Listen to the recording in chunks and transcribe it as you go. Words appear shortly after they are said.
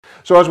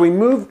So as we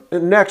move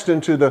next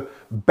into the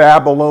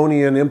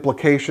Babylonian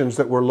implications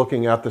that we're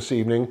looking at this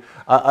evening,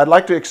 I'd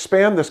like to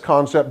expand this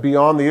concept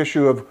beyond the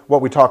issue of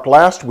what we talked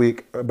last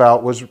week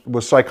about was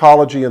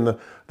psychology and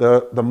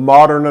the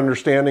modern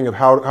understanding of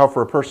how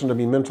for a person to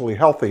be mentally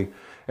healthy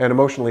and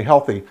emotionally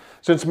healthy.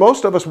 Since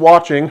most of us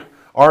watching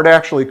aren't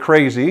actually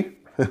crazy,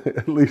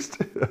 at least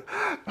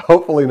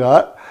hopefully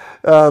not,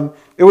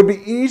 it would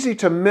be easy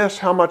to miss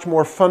how much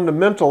more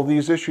fundamental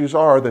these issues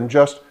are than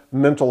just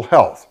mental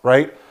health,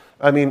 right?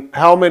 I mean,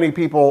 how many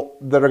people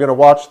that are going to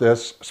watch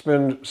this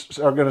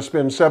are going to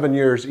spend 7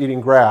 years eating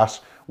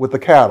grass with the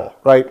cattle,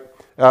 right?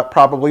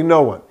 Probably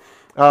no one.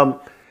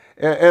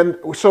 And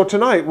so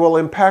tonight we'll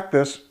unpack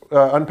this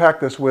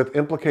with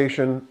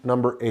implication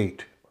number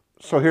 8.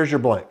 So here's your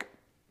blank.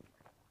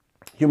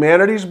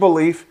 Humanity's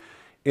belief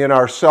in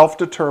our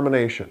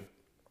self-determination.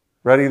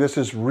 Ready? This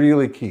is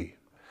really key.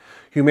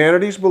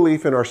 Humanity's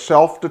belief in our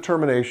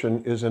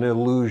self-determination is an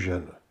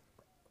illusion.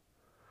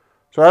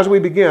 So as we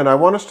begin, I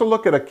want us to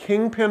look at a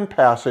kingpin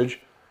passage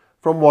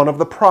from one of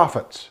the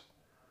prophets.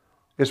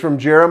 It's from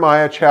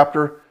Jeremiah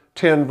chapter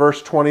 10,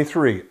 verse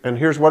 23. And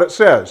here's what it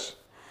says.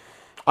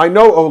 I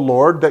know, O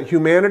Lord, that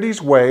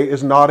humanity's way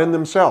is not in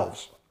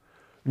themselves,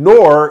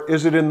 nor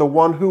is it in the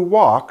one who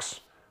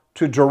walks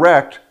to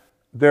direct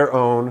their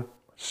own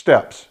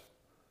steps.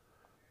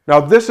 Now,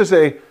 this is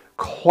a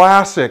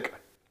classic,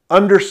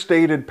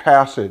 understated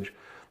passage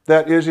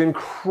that is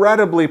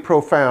incredibly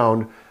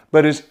profound,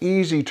 but is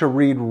easy to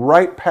read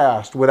right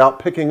past without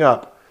picking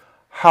up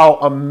how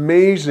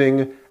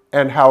amazing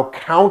and how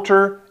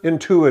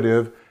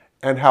counterintuitive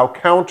and how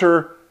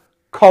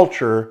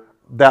counterculture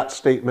that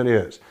statement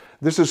is.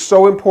 This is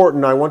so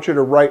important. I want you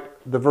to write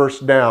the verse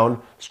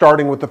down,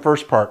 starting with the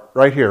first part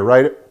right here.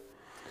 Write it.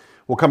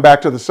 We'll come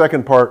back to the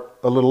second part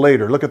a little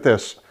later. Look at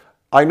this.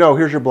 I know,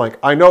 here's your blank.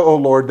 I know, O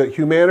Lord, that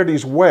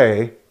humanity's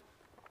way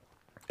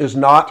is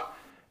not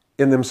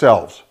in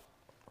themselves.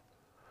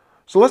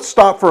 So let's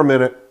stop for a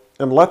minute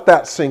and let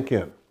that sink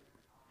in.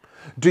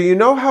 Do you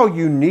know how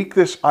unique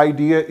this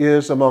idea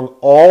is among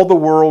all the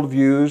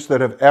worldviews that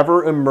have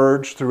ever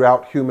emerged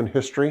throughout human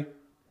history?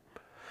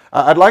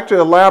 I'd like to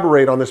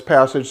elaborate on this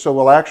passage so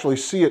we'll actually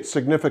see its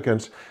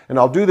significance, and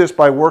I'll do this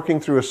by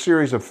working through a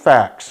series of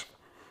facts.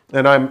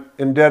 And I'm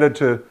indebted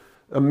to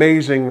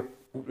amazing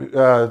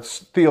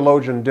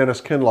theologian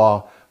Dennis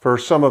Kinlaw for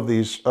some of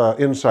these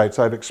insights.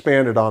 I've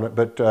expanded on it,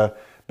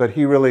 but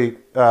he really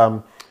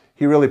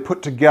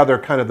put together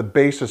kind of the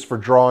basis for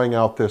drawing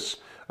out this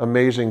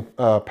amazing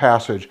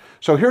passage.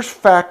 So here's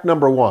fact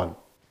number one.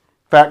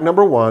 Fact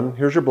number one,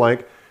 here's your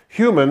blank.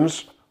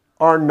 Humans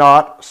are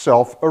not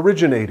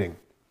self-originating.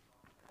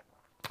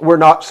 We're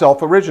not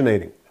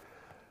self-originating.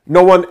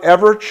 No one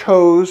ever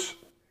chose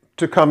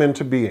to come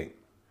into being.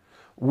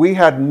 We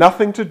had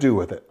nothing to do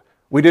with it.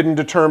 We didn't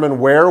determine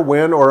where,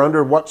 when, or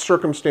under what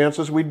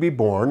circumstances we'd be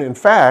born. In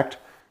fact,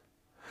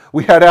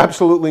 we had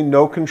absolutely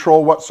no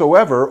control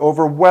whatsoever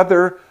over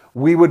whether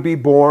we would be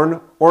born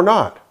or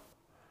not.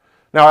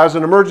 Now, as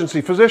an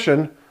emergency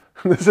physician,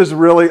 this is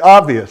really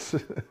obvious.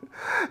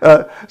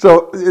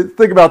 So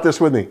think about this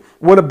with me.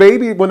 When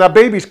that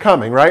baby's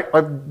coming, right?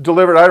 I've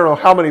delivered, I don't know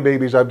how many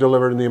babies I've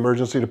delivered in the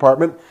emergency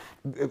department.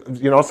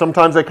 You know,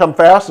 sometimes they come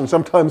fast and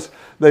sometimes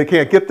they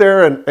can't get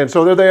there. And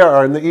so there they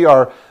are in the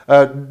ER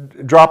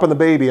dropping the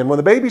baby. And when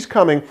the baby's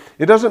coming,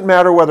 it doesn't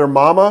matter whether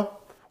mama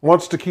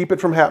wants to keep it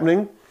from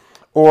happening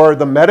or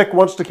the medic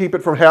wants to keep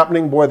it from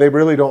happening. Boy, they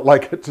really don't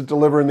like it to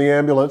deliver in the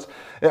ambulance.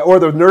 Or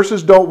the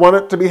nurses don't want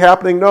it to be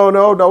happening.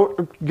 No,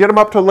 get them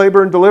up to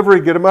labor and delivery.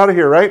 Get them out of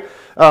here, right?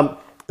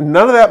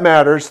 None of that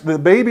matters. The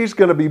baby's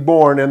going to be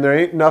born and there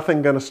ain't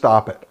nothing going to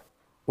stop it.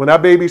 When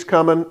that baby's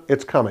coming,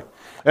 it's coming.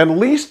 And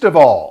least of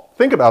all,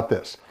 think about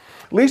this.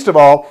 Least of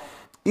all,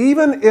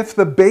 even if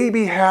the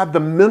baby had the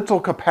mental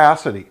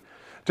capacity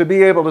to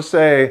be able to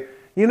say,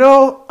 you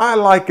know, I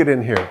like it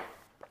in here.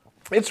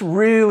 It's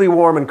really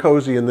warm and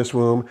cozy in this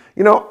womb.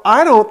 You know,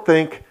 I don't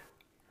think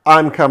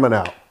I'm coming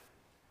out.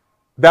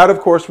 That, of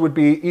course, would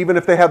be, even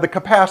if they had the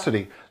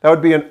capacity, that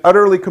would be an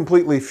utterly,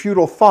 completely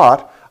futile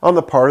thought on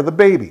the part of the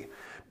baby.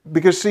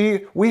 Because,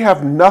 see, we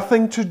have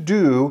nothing to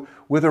do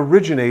with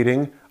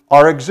originating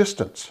our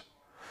existence.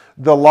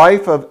 The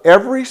life of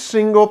every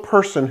single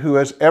person who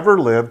has ever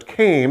lived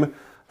came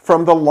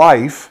from the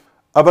life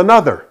of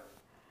another.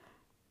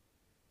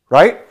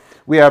 Right?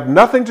 We have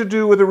nothing to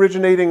do with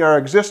originating our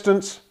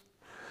existence.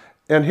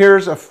 And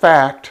here's a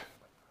fact,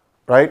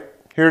 right?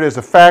 Here it is,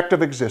 a fact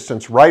of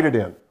existence. Write it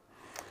in.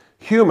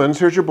 Humans,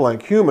 here's your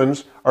blank,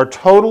 humans are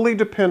totally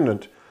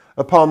dependent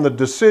upon the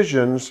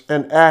decisions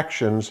and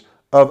actions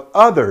of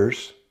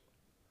others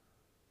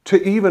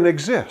to even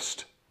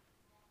exist.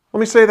 Let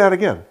me say that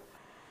again.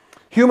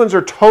 Humans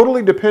are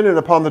totally dependent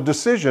upon the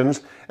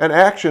decisions and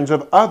actions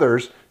of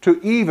others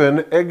to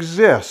even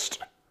exist.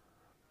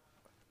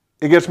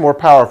 It gets more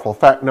powerful.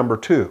 Fact number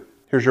 2.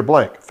 Here's your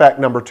blank. Fact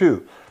number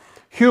 2.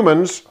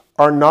 Humans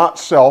are not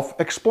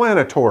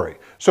self-explanatory.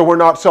 So we're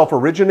not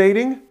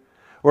self-originating.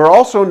 We're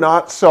also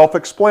not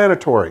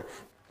self-explanatory.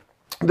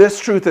 This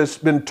truth has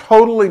been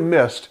totally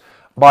missed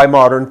by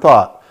modern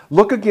thought.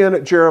 Look again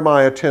at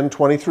Jeremiah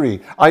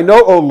 10:23. I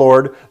know, O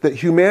Lord, that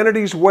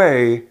humanity's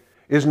way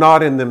is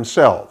not in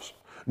themselves,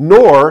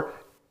 nor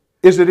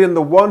is it in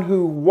the one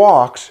who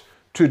walks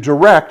to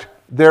direct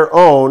their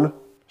own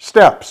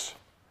steps.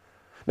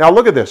 Now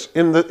look at this.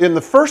 In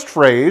the first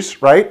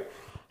phrase, right,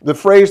 the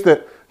phrase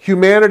that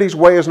humanity's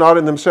way is not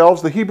in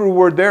themselves, the Hebrew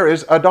word there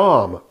is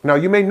Adam. Now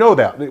you may know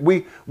that.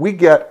 We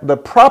get the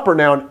proper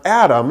noun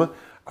Adam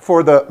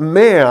for the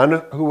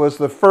man who was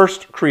the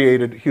first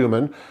created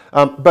human,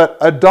 but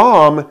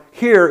Adam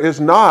here is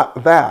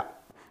not that.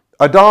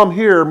 Adam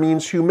here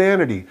means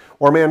humanity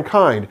or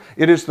mankind.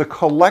 It is the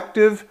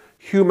collective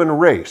human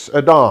race,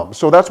 Adam.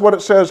 So that's what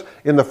it says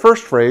in the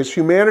first phrase,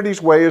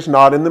 humanity's way is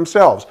not in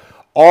themselves.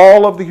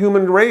 All of the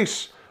human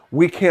race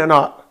we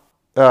cannot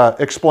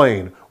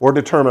explain or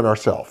determine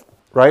ourselves,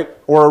 right?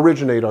 Or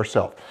originate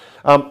ourselves.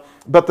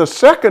 But the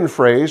second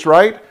phrase,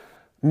 right?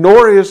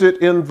 Nor is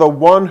it in the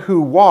one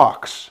who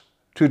walks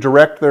to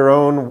direct their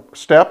own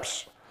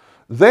steps.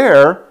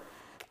 There,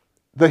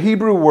 the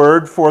Hebrew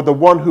word for the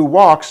one who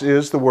walks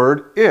is the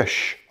word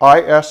ish,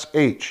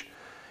 I-S-H.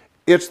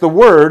 It's the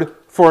word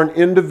for an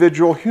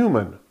individual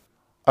human,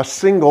 a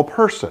single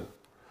person.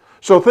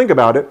 So think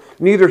about it.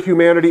 Neither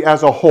humanity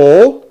as a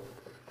whole,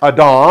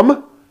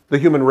 Adam, the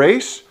human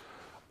race,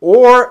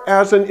 or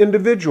as an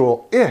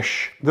individual,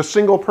 ish, the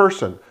single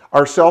person,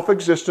 are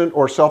self-existent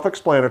or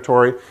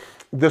self-explanatory.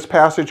 This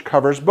passage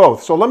covers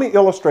both. So let me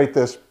illustrate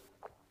this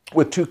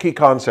with two key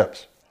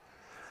concepts.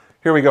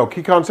 Here we go.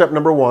 Key concept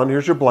number one,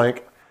 here's your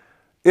blank.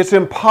 It's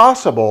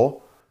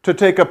impossible to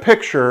take a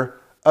picture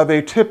of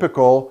a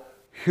typical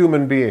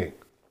human being.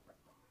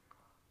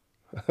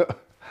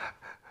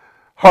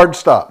 Hard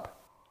stop.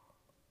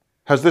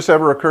 Has this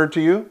ever occurred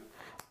to you?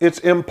 It's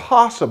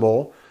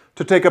impossible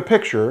to take a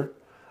picture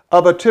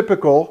of a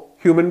typical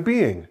human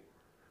being.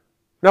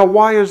 Now,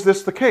 why is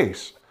this the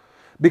case?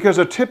 Because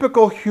a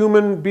typical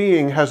human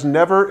being has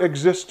never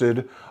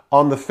existed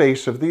on the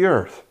face of the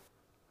earth.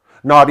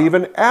 Not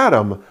even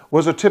Adam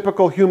was a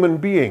typical human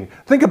being.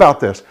 Think about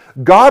this.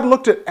 God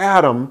looked at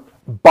Adam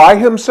by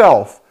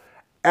himself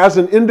as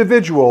an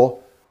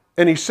individual,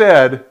 and he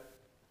said,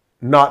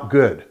 not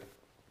good.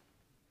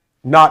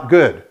 Not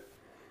good.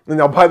 And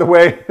now, by the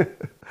way,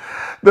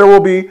 there will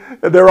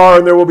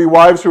be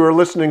wives who are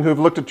listening who've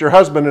looked at your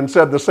husband and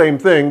said the same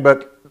thing,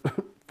 but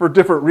for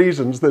different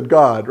reasons than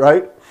God,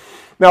 right?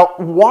 Now,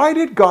 why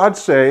did God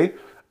say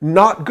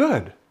not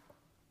good?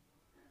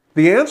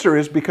 The answer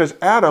is because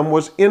Adam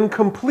was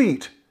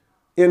incomplete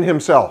in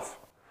himself.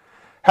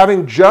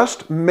 Having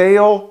just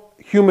male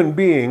human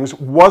beings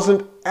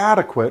wasn't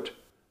adequate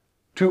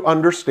to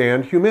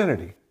understand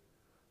humanity.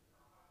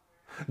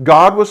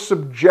 God was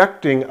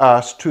subjecting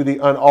us to the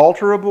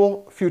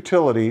unalterable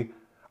futility.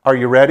 Are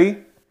you ready?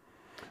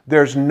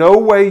 There's no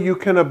way you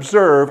can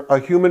observe a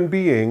human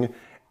being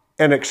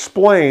and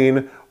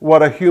explain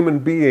what a human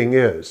being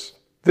is.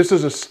 This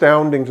is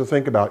astounding to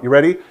think about. You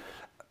ready?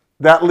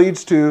 That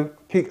leads to,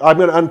 I'm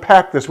going to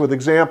unpack this with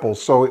examples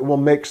so it will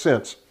make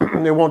sense.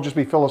 It won't just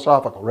be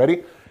philosophical.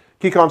 Ready?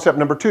 Key concept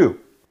number two.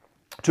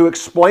 To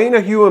explain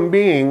a human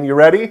being, you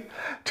ready?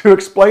 To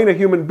explain a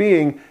human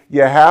being,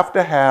 you have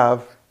to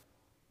have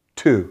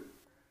two.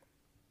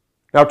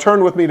 Now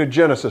turn with me to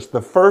Genesis,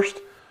 the first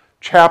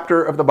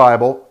chapter of the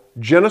Bible,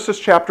 Genesis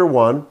chapter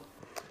 1.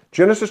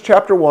 Genesis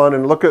chapter 1,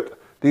 and look at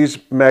these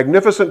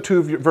magnificent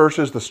two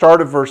verses, the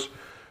start of verse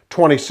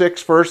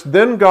 26 first.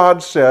 Then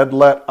God said,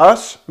 let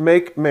us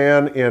make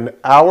man in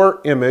our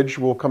image.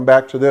 We'll come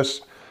back to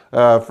this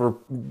for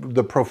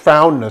the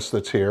profoundness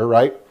that's here,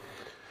 right?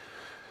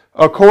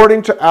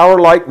 According to our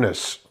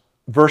likeness.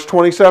 Verse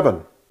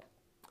 27.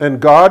 And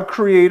God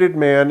created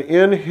man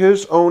in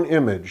his own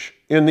image.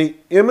 In the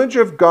image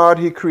of God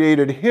he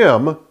created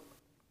him.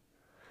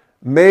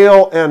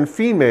 Male and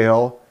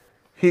female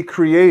he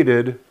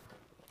created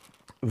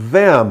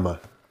them.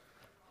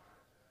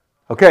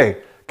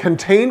 Okay,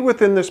 contained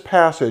within this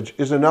passage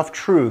is enough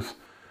truth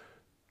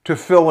to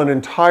fill an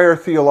entire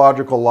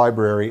theological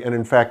library, and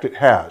in fact it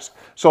has.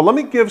 So let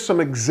me give some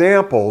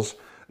examples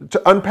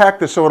to unpack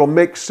this so it'll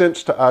make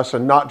sense to us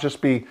and not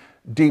just be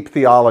deep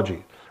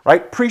theology.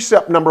 Right?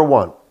 Precept number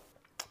one.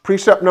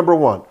 Precept number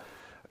one.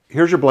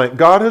 Here's your blank.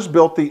 God has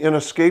built the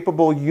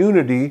inescapable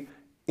unity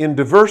in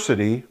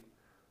diversity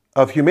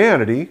of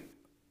humanity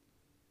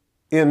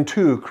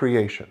into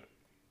creation.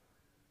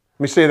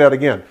 Let me say that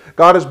again.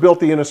 God has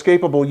built the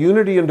inescapable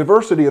unity and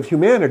diversity of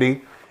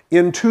humanity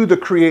into the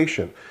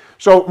creation.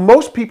 So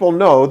most people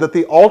know that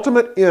the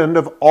ultimate end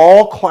of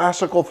all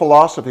classical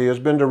philosophy has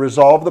been to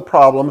resolve the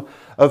problem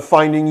of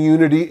finding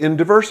unity in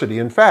diversity.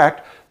 In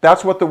fact,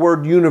 that's what the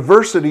word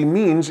university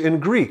means in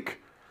Greek.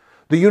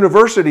 The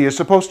university is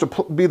supposed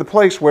to be the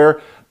place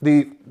where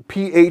the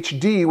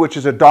PhD, which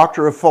is a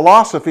doctor of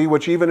philosophy,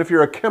 which even if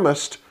you're a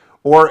chemist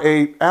or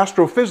an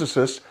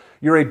astrophysicist,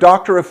 you're a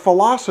doctor of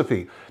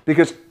philosophy,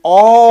 because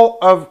all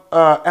of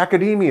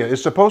academia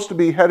is supposed to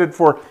be headed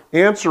for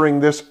answering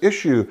this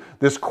issue,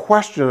 this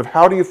question of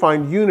how do you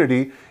find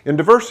unity in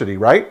diversity,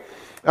 right?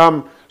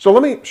 So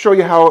let me show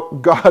you how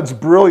God's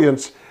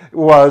brilliance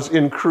was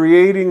in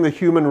creating the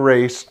human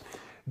race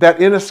that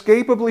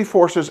inescapably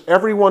forces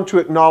everyone to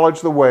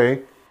acknowledge the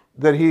way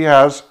that he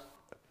has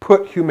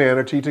put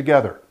humanity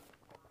together.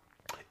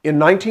 In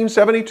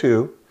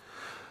 1972,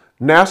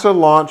 NASA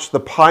launched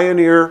the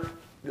Pioneer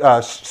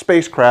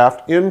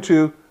spacecraft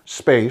into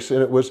space,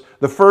 and it was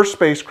the first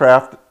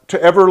spacecraft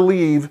to ever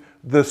leave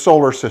the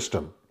solar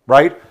system,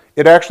 right?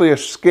 It actually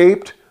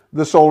escaped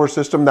the solar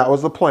system. That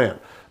was the plan.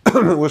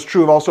 It was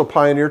true of also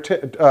Pioneer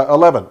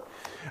 11.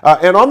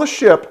 And on the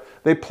ship,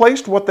 they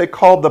placed what they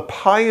called the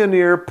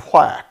Pioneer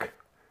plaque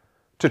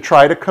to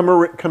try to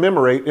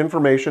commemorate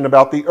information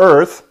about the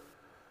Earth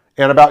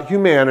and about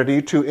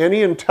humanity to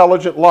any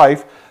intelligent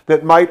life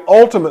that might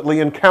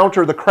ultimately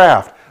encounter the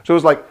craft. So it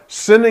was like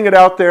sending it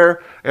out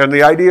there, and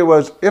the idea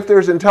was if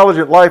there's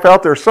intelligent life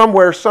out there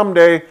somewhere,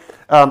 someday,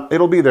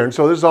 it'll be there. And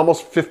so this is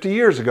almost 50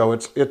 years ago.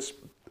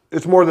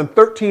 It's more than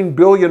 13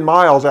 billion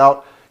miles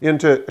out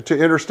into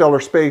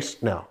interstellar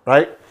space now,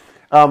 right?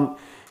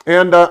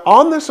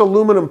 On this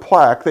aluminum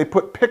plaque, they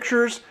put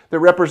pictures that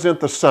represent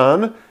the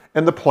sun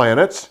and the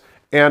planets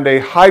and a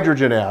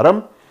hydrogen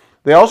atom.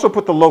 They also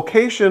put the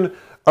location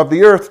of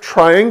the Earth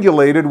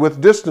triangulated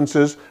with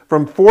distances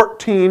from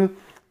 14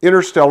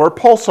 interstellar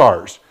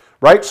pulsars,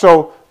 right?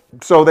 So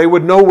they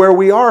would know where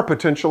we are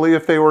potentially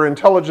if they were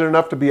intelligent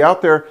enough to be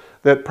out there,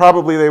 that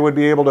probably they would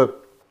be able to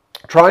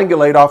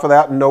triangulate off of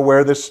that and know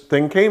where this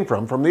thing came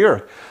from the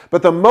Earth.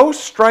 But the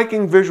most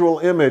striking visual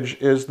image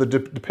is the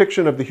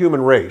depiction of the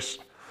human race.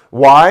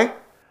 Why?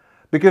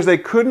 Because they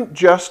couldn't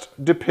just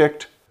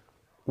depict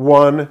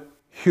one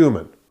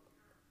human.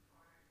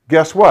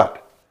 Guess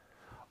what?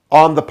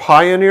 On the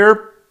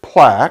Pioneer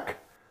plaque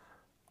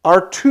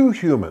are two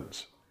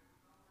humans,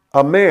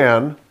 a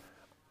man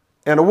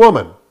and a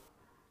woman.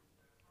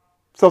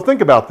 So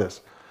think about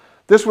this.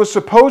 This was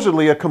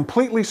supposedly a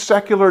completely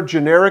secular,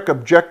 generic,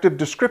 objective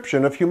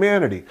description of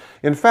humanity.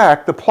 In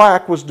fact, the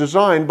plaque was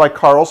designed by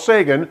Carl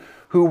Sagan,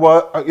 who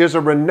is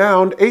a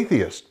renowned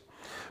atheist.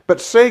 But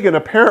Sagan,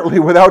 apparently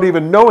without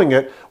even knowing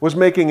it, was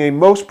making a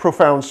most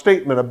profound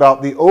statement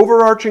about the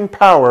overarching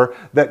power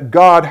that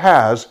God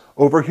has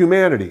over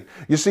humanity.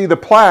 You see, the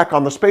plaque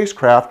on the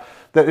spacecraft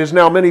that is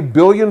now many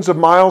billions of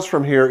miles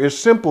from here is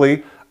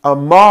simply a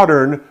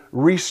modern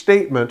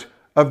restatement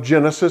of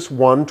Genesis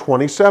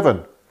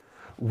 1:27.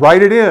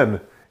 Write it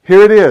in.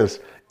 Here it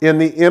is. In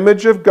the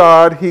image of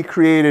God, He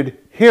created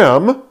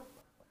him.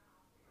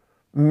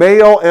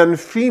 Male and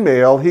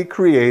female, He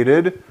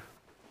created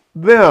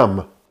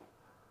them.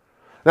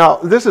 Now,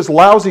 this is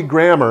lousy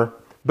grammar,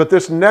 but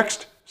this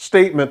next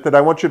statement that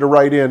I want you to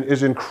write in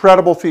is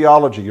incredible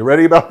theology. You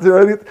ready about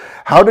this?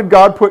 How did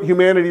God put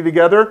humanity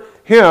together?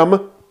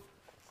 Him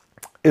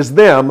is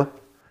them,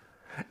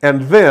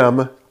 and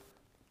them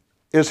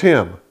is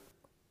Him.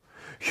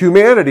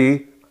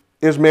 Humanity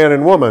is man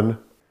and woman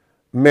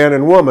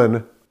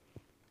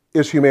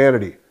is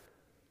humanity.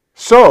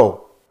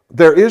 So,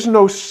 there is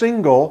no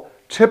single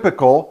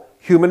typical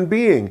human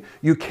being.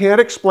 You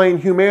can't explain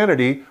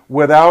humanity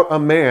without a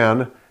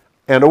man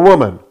and a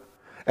woman.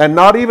 And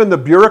not even the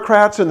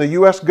bureaucrats in the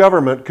U.S.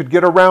 government could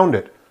get around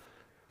it.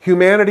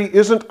 Humanity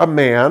isn't a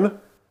man.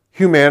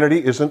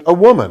 Humanity isn't a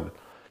woman.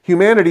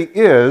 Humanity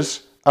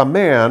is a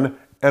man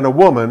and a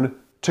woman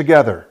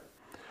together.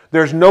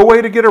 There's no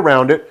way to get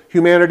around it.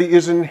 Humanity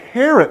is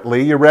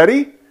inherently, you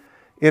ready?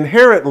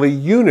 Inherently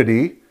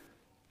unity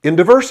in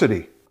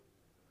diversity.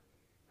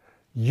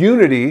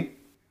 Unity,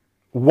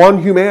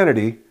 one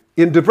humanity,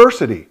 in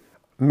diversity,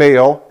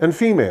 male and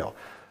female.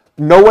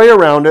 No way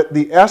around it.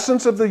 The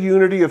essence of the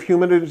unity of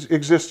human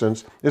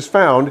existence is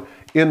found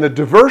in the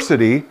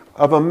diversity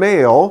of a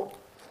male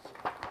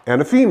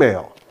and a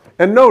female.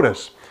 And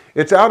notice,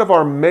 it's out of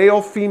our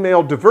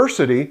male-female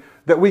diversity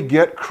that we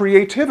get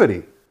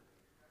creativity.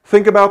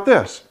 Think about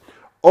this.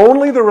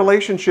 Only the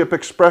relationship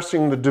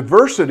expressing the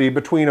diversity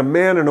between a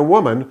man and a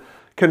woman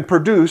can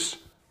produce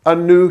a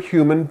new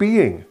human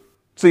being.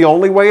 It's the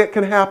only way it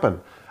can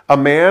happen. A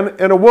man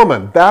and a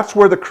woman. That's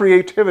where the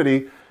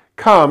creativity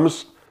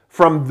comes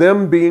from,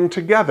 them being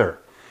together.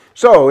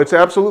 So it's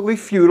absolutely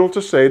futile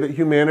to say that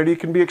humanity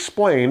can be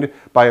explained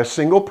by a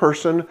single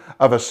person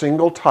of a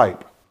single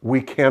type.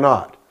 We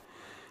cannot.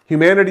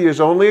 Humanity is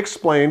only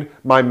explained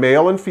by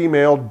male and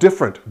female,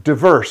 different,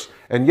 diverse,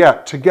 and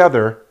yet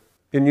together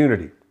in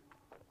unity.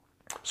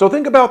 So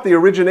think about the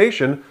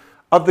origination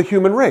of the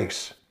human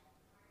race.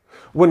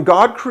 When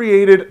God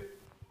created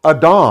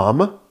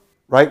Adam,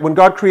 right? When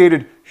God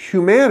created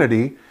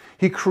humanity,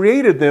 He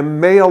created them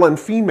male and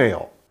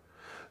female.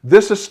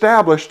 This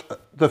established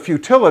the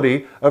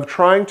futility of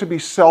trying to be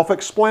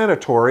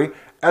self-explanatory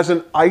as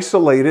an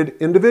isolated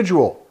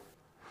individual.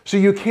 So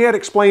you can't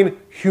explain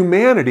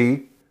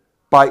humanity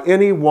by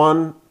any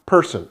one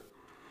person.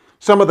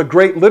 Some of the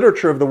great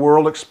literature of the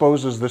world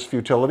exposes this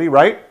futility,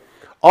 right?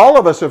 All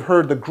of us have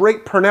heard the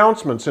great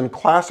pronouncements in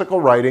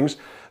classical writings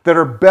that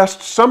are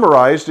best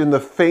summarized in the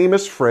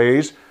famous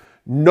phrase,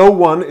 "No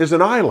one is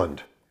an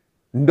island."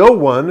 No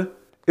one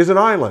is an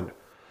island.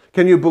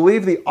 Can you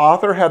believe the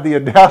author had the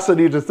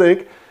audacity to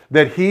think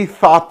that he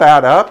thought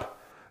that up?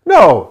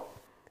 No.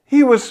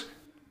 He was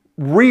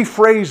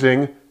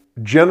rephrasing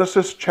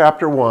Genesis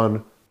chapter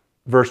 1,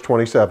 verse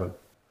 27,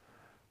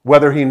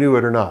 whether he knew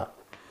it or not.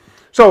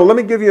 So let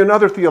me give you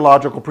another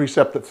theological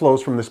precept that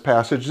flows from this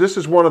passage. This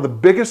is one of the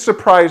biggest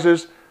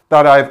surprises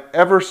that I've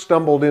ever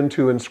stumbled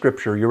into in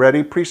Scripture. You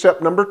ready?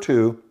 Precept number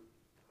 2,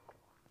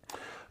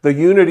 the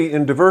unity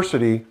in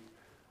diversity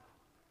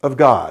of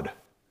God.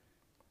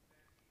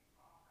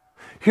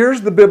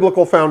 Here's the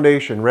biblical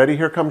foundation. Ready?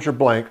 Here comes your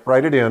blank.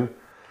 Write it in.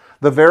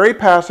 The very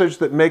passage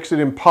that makes it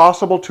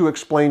impossible to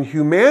explain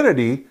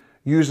humanity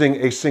using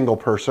a single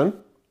person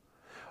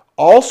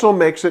also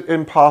makes it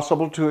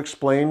impossible to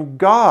explain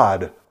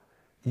God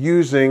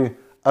using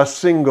a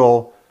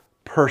single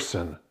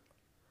person.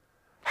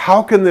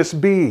 How can this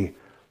be?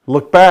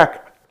 Look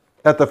back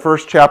at the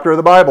first chapter of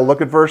the Bible.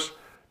 Look at verse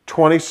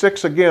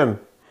 26 again.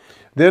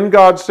 Then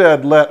God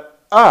said, let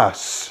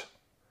us.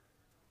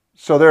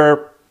 So there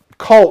are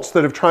cults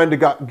that have tried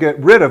to get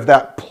rid of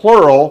that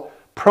plural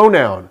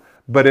pronoun,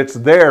 but it's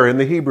there in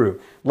the Hebrew.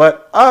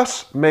 Let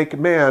us make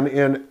man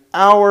in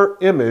our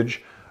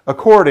image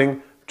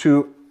according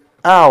to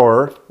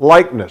our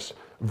likeness.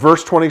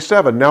 Verse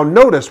 27. Now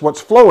notice what's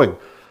flowing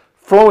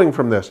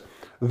from this.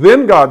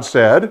 Then God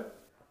said,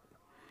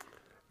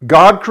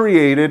 God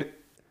created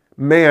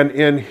man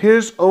in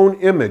his own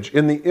image.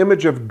 In the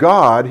image of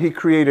God, he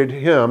created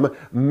him.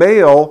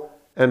 Male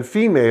and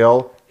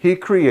female, he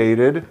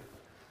created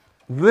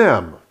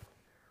them.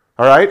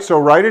 All right, so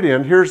write it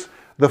in. Here's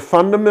the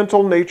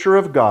fundamental nature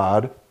of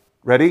God.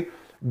 Ready?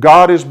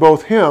 God is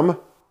both him.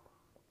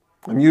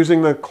 I'm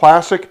using the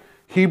classic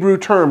Hebrew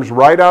terms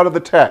right out of the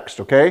text,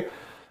 okay?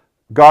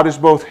 God is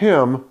both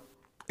him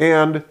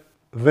and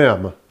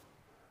them.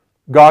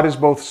 God is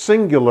both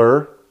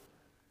singular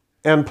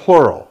and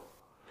plural.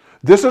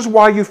 This is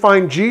why you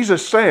find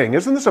Jesus saying,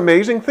 isn't this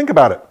amazing? Think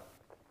about it.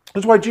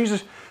 This is why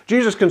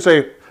Jesus can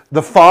say,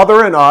 the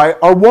Father and I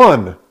are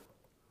one.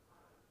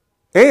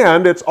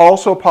 And it's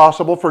also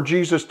possible for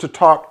Jesus to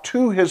talk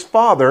to his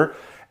Father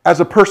as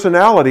a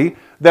personality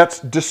that's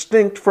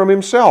distinct from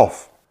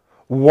himself.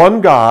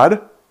 One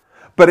God,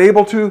 but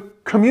able to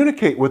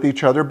communicate with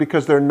each other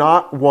because they're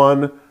not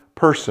one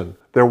person.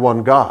 They're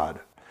one God.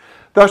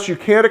 Thus, you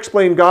can't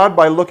explain God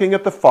by looking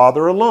at the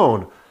Father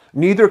alone.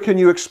 Neither can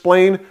you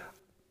explain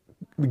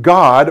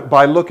God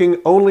by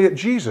looking only at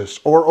Jesus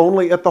or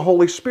only at the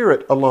Holy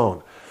Spirit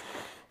alone.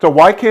 So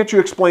why can't you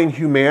explain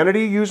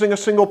humanity using a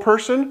single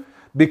person?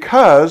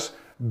 Because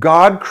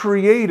God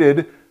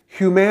created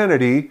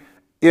humanity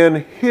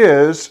in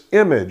his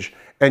image,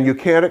 and you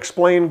can't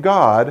explain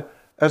God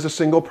as a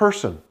single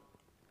person.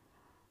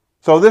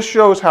 So this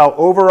shows how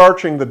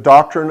overarching the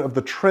doctrine of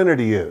the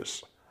Trinity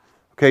is.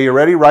 Okay, you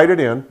ready? Write it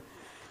in.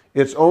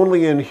 It's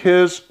only in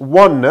his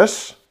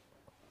oneness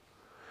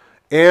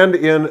and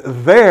in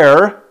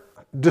their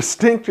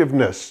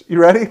distinctiveness. You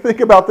ready?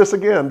 Think about this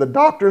again. The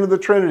doctrine of the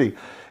Trinity.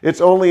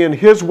 It's only in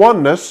his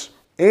oneness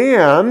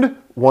and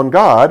one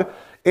God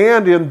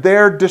and in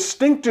their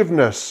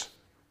distinctiveness,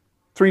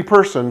 three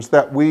persons,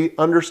 that we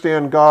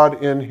understand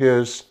God in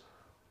his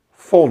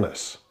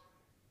fullness.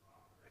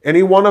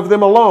 Any one of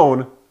them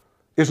alone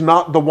is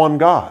not the one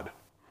God.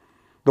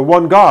 The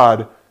one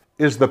God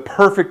is the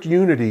perfect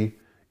unity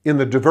in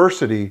the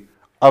diversity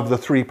of the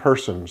three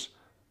persons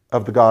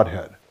of the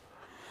Godhead.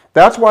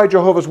 That's why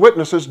Jehovah's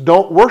Witnesses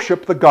don't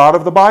worship the God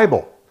of the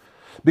Bible,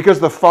 because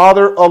the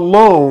Father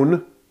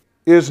alone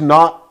is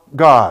not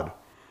God.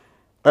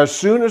 As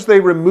soon as they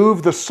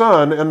remove the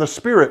Son and the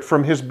Spirit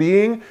from his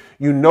being,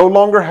 you no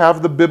longer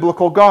have the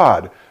biblical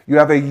God. You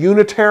have a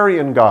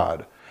Unitarian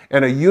God,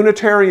 and a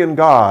Unitarian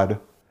God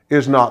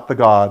is not the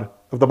God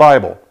of the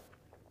Bible.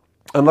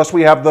 Unless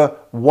we have the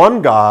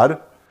one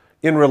God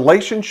in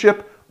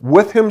relationship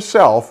with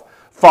himself,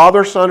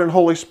 Father, Son, and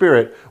Holy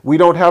Spirit, we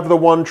don't have the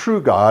one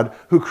true God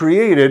who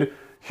created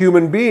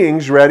human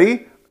beings,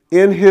 ready,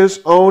 in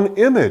his own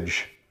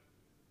image.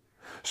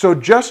 So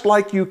just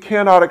like you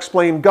cannot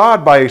explain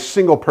God by a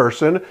single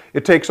person,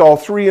 it takes all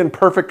three in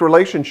perfect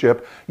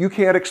relationship, you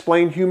can't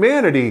explain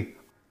humanity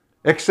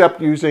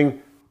except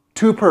using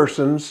two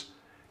persons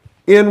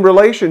in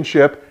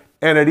relationship,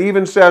 and it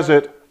even says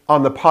it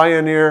on the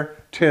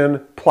Pioneer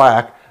tin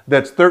plaque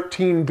that's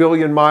 13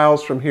 billion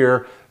miles from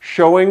here,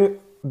 showing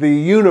the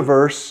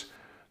universe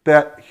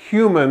that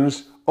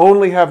humans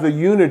only have the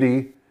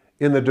unity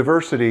in the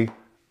diversity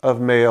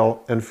of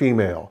male and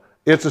female.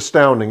 It's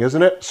astounding,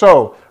 isn't it?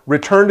 So,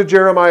 return to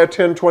Jeremiah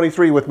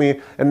 10:23 with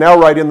me, and now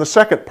write in the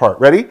second part.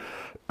 Ready?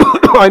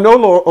 I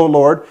know, O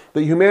Lord,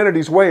 that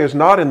humanity's way is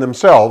not in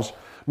themselves,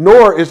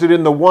 nor is it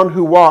in the one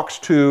who walks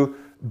to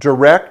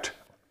direct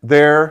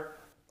their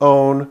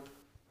own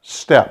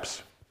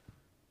steps.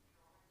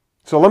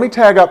 So let me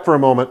tag up for a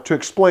moment to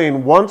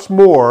explain once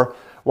more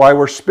why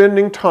we're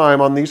spending time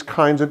on these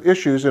kinds of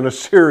issues in a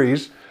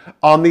series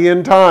on the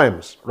end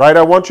times, right?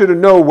 I want you to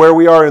know where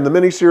we are in the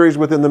mini-series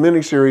within the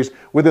mini-series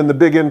within the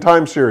big end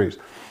time series.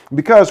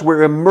 Because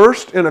we're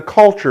immersed in a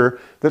culture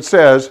that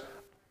says,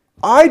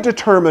 I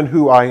determine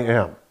who I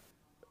am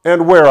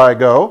and where I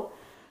go,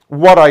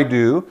 what I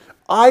do.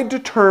 I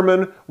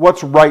determine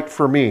what's right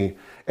for me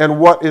and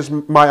what is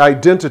my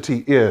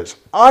identity is.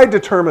 I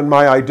determine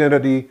my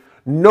identity.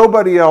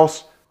 Nobody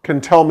else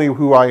can tell me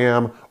who I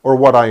am or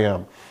what I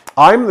am.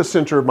 I'm the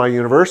center of my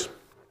universe,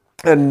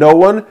 and no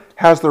one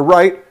has the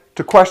right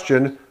to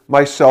question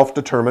my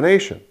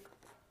self-determination.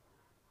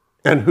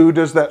 And who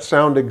does that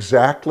sound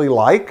exactly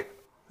like?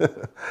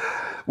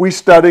 We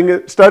studied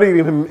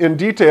him in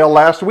detail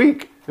last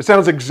week. It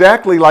sounds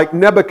exactly like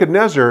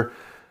Nebuchadnezzar.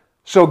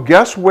 So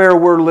guess where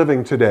we're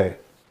living today?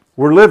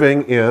 We're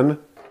living in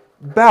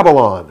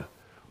Babylon.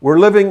 We're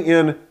living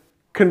in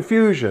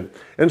confusion.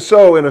 And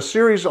so in a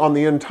series on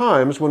the end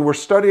times, when we're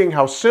studying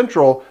how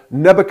central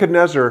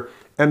Nebuchadnezzar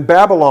and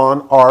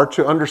Babylon are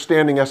to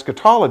understanding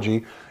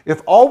eschatology,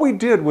 if all we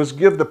did was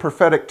give the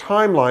prophetic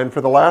timeline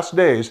for the last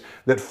days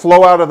that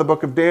flow out of the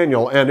book of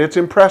Daniel, and it's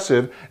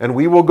impressive, and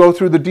we will go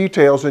through the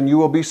details, and you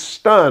will be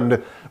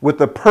stunned with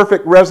the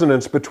perfect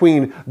resonance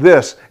between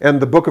this and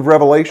the book of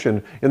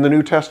Revelation in the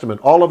New Testament,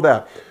 all of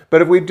that.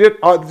 But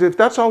if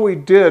that's all we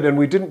did, and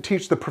we didn't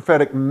teach the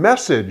prophetic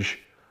message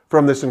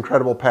from this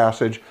incredible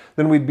passage,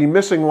 then we'd be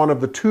missing one of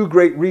the two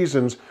great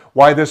reasons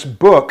why this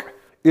book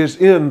is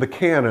in the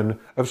canon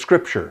of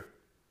Scripture.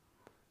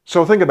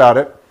 So think about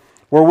it.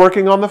 We're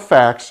working on the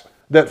facts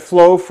that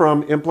flow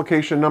from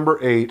implication number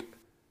 8,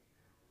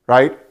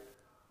 right?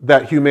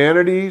 That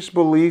humanity's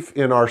belief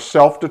in our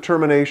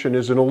self-determination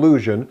is an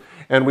illusion.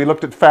 And we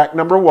looked at fact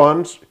number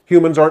 1,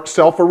 humans aren't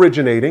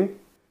self-originating.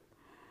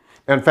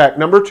 And fact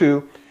number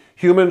 2,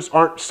 humans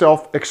aren't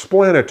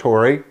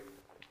self-explanatory.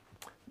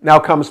 Now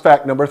comes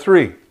fact number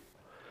 3.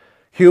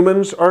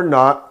 Humans are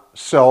not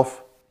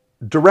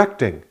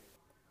self-directing.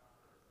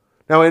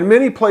 Now, in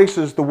many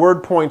places, the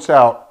word points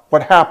out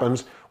what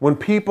happens when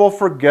people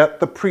forget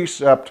the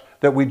precept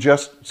that we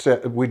just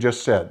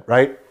said,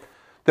 right?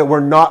 That we're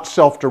not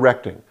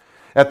self-directing.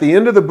 At the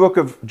end of the book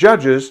of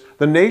Judges,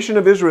 the nation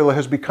of Israel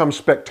has become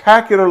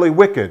spectacularly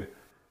wicked.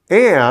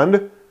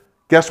 And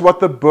guess what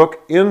the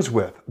book ends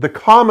with? The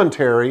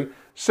commentary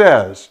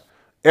says,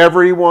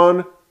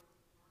 everyone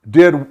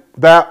did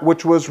that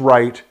which was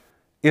right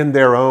in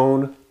their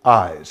own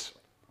eyes.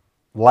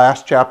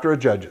 Last chapter of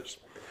Judges.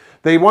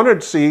 They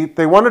wanted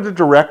to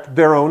direct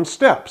their own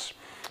steps.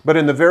 But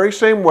in the very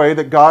same way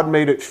that God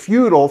made it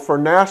futile for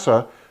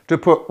NASA to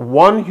put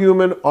one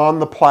human on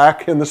the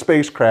plaque in the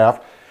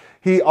spacecraft,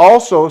 He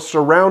also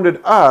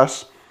surrounded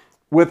us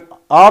with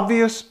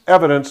obvious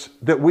evidence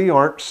that we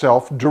aren't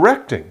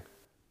self-directing.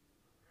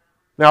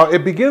 Now,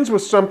 it begins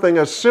with something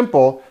as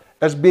simple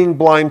as being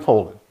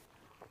blindfolded.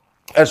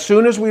 As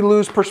soon as we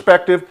lose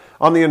perspective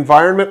on the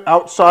environment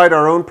outside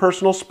our own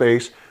personal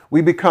space,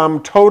 we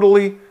become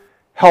totally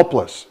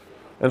helpless.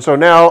 And so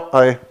now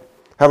I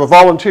have a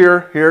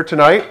volunteer here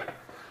tonight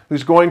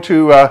who's going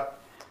to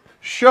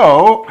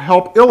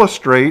help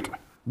illustrate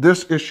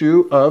this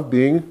issue of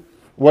being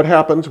what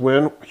happens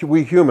when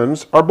we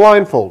humans are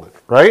blindfolded,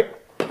 right?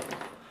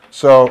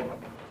 So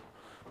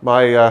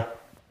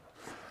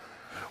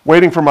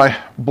waiting for my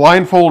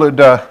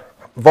blindfolded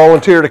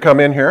volunteer to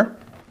come in here,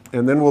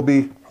 and then we'll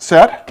be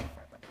set.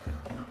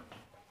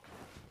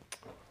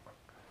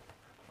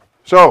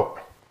 So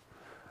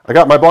I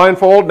got my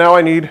blindfold. Now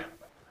I need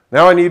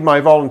my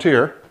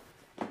volunteer.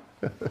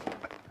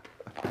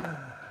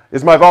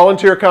 Is my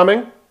volunteer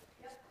coming?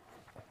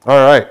 All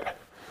right.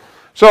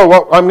 So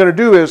what I'm going to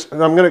do is, I'm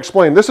going to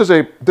explain.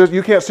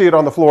 You can't see it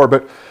on the floor,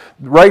 but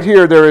right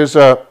here there is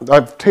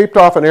I've taped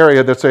off an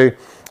area that's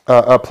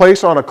a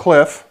place on a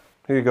cliff.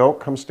 Here you go.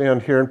 Come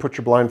stand here and put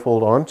your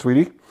blindfold on,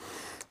 sweetie.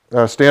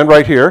 Stand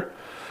right here.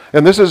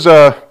 And this is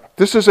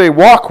a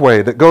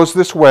walkway that goes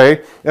this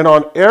way, and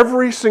on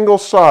every single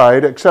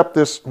side, except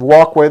this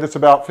walkway that's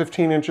about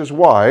 15 inches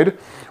wide,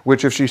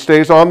 which if she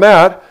stays on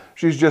that,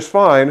 she's just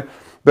fine,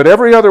 but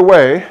every other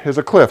way is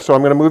a cliff. So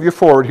I'm going to move you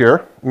forward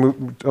here,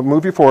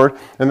 move you forward,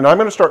 and then I'm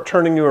going to start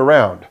turning you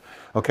around,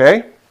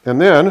 okay? And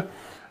then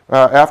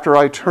after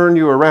I turn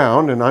you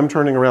around, and I'm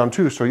turning around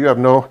too, so you have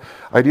no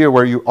idea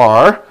where you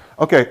are,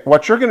 okay,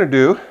 what you're going to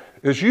do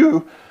is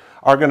you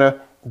are going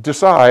to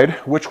decide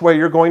which way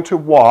you're going to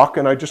walk,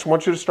 and I just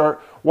want you to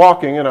start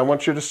walking, and I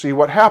want you to see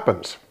what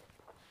happens.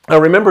 Now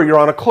remember, you're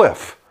on a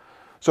cliff,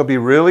 so be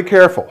really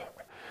careful,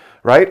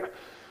 right?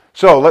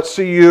 So let's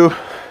see you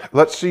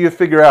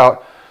figure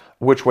out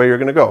which way you're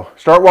going to go.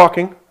 Start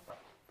walking.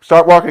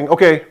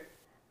 Okay,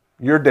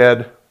 you're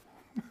dead.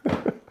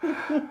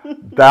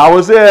 That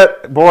was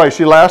it. Boy,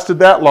 she lasted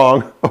that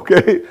long.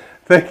 Okay,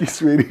 thank you,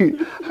 sweetie.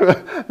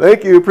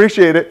 Thank you,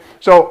 appreciate it.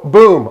 So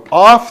boom,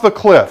 off the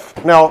cliff.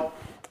 Now,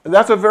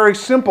 that's a very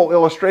simple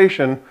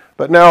illustration,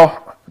 but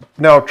now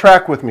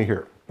track with me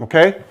here,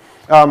 okay?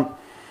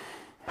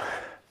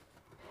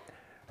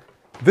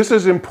 This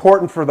is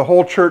important for the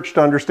whole church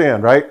to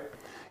understand, right?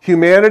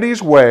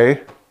 Humanity's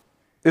way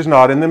is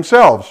not in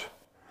themselves,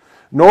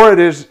 nor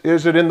is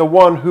it in the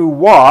one who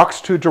walks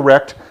to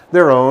direct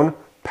their own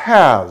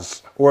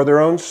paths or their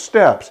own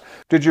steps.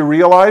 Did you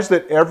realize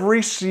that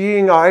every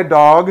seeing eye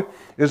dog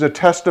is a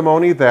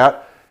testimony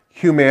that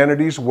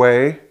humanity's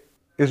way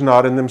is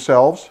not in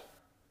themselves?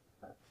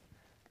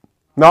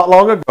 Not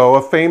long ago,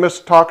 a famous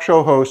talk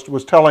show host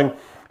was telling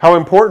how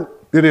important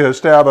it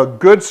is to have a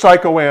good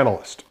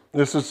psychoanalyst.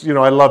 This is,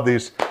 I love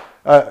these.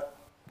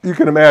 You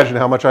can imagine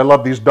how much I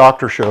love these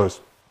doctor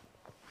shows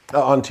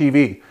on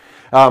TV.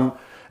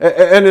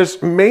 And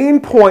his main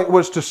point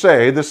was to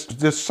say,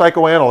 this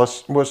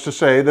psychoanalyst was to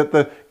say that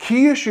the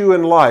key issue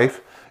in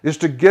life is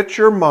to get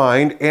your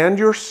mind and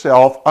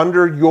yourself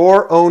under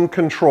your own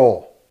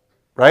control,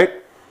 right?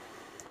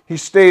 He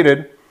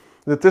stated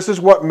that this is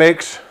what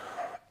makes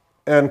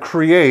and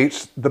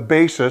creates the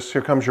basis,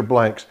 here comes your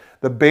blanks,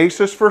 the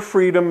basis for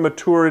freedom,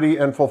 maturity,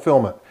 and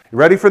fulfillment. You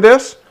ready for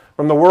this?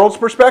 From the world's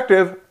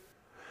perspective,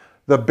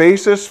 the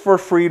basis for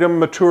freedom,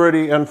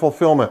 maturity, and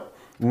fulfillment.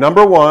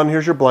 Number one,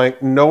 here's your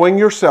blank, knowing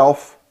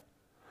yourself.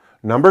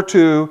 Number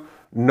two,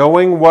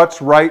 knowing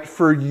what's right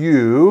for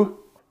you.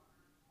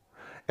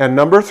 And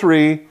number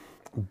three,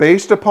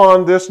 based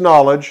upon this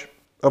knowledge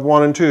of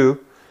 1 and 2,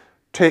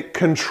 take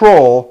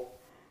control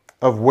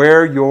of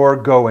where you're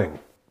going.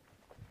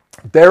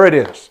 There it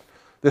is.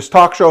 This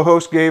talk show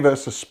host gave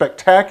us a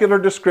spectacular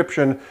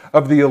description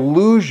of the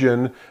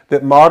illusion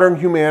that modern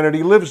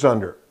humanity lives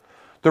under.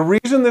 The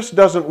reason this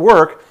doesn't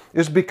work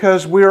is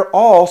because we're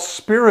all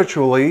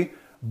spiritually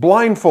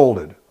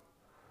blindfolded.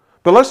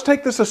 But let's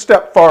take this a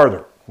step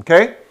farther,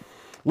 okay?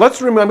 I'm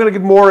going to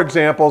give more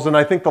examples, and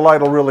I think the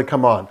light will really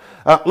come on.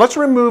 Let's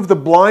remove the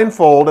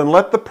blindfold and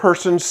let the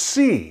person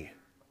see.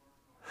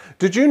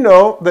 Did you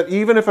know that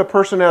even if a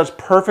person has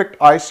perfect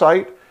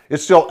eyesight,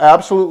 it's still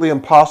absolutely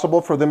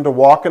impossible for them to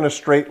walk in a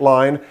straight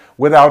line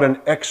without an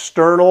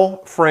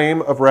external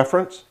frame of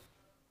reference?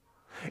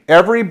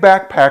 Every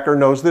backpacker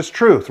knows this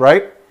truth,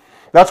 right?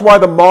 That's why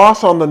the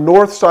moss on the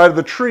north side of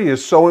the tree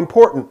is so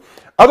important.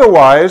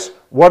 Otherwise,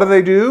 what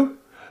do?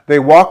 They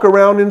walk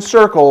around in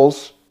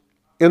circles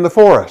in the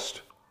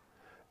forest.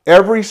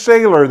 Every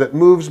sailor that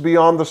moves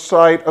beyond the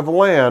sight of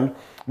land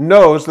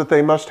knows that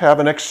they must have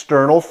an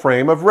external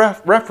frame of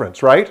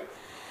reference, right?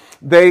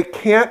 They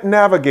can't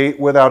navigate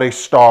without a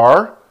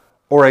star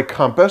or a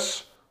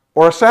compass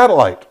or a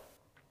satellite.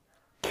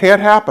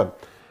 Can't happen.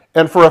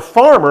 And for a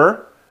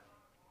farmer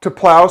to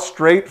plow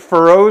straight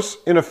furrows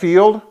in a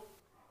field,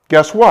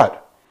 guess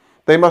what?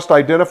 They must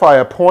identify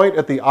a point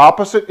at the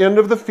opposite end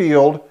of the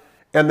field,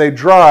 and they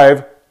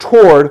drive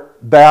toward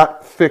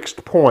that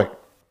fixed point.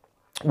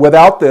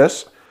 Without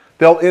this,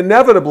 they'll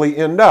inevitably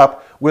end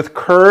up with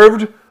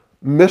curved,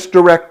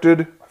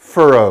 misdirected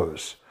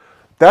furrows.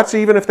 That's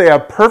even if they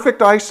have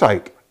perfect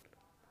eyesight.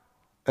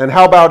 And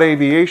how about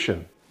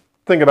aviation?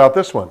 Think about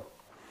this one.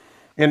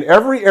 In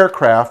every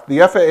aircraft, the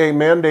FAA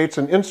mandates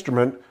an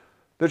instrument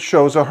that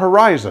shows a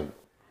horizon.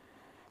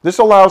 This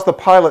allows the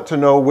pilot to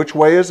know which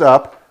way is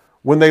up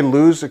when they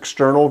lose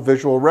external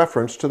visual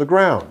reference to the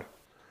ground.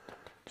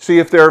 See,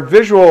 if their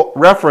visual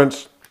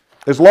reference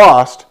is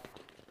lost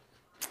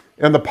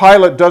and the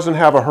pilot doesn't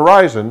have a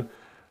horizon,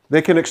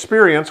 they can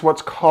experience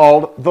what's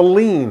called the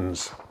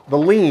leans. The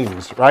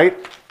leans, right?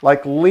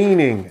 Like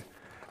leaning.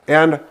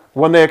 And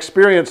when they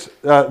experience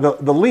the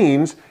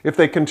leans, if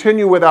they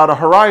continue without a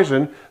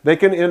horizon, they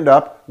can end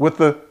up with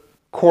the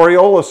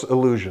Coriolis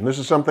illusion. This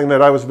is something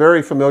that I was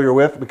very familiar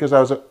with because I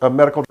was a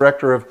medical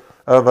director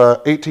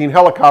of 18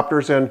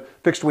 helicopters and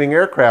fixed-wing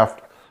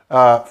aircraft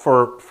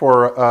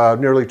for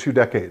nearly 2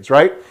 decades,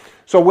 right?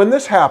 So when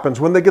this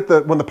happens, when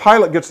the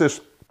pilot gets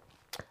this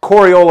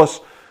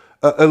Coriolis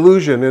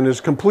illusion and is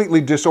completely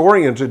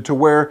disoriented to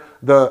where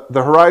the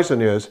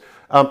horizon is,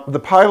 the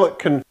pilot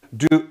can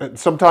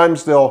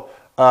sometimes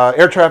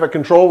air traffic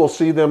control will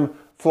see them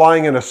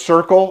flying in a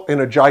circle in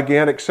a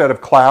gigantic set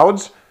of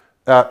clouds,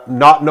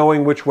 not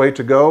knowing which way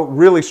to go.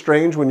 Really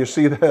strange when they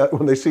see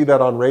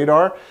that on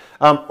radar.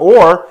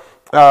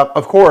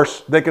 Of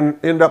course, they can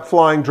end up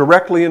flying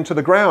directly into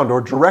the ground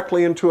or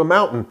directly into a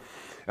mountain.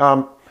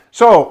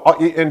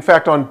 In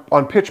fact,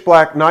 on pitch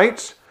black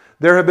nights,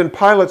 there have been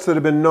pilots that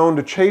have been known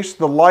to chase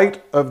the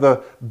light of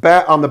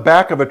on the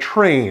back of a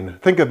train.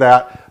 Think of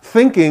that,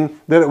 thinking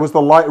that it was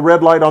the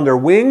red light on their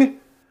wing,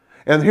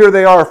 and here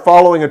they are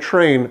following a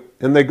train,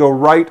 and they go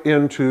right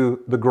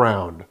into the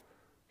ground.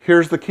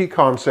 Here's the key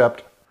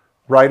concept.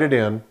 Write it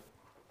in.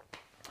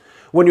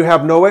 When you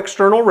have no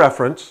external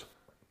reference,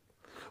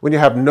 you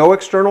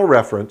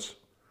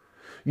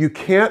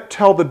can't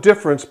tell the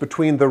difference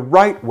between the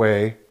right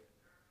way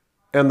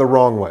and the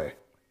wrong way.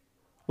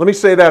 Let me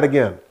say that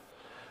again.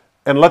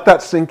 And let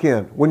that sink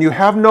in. When you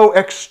have no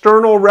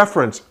external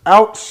reference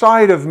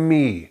outside of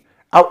me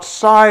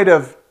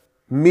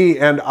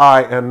and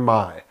I and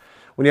my,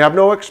 when you have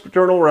no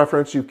external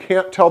reference, you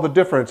can't tell the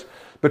difference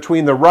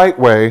between the right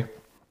way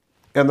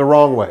and the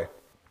wrong way.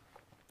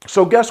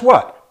 So guess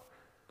what?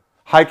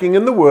 Hiking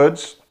in the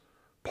woods,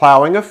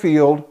 plowing a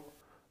field,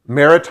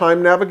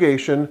 maritime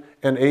navigation,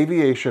 and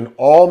aviation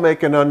all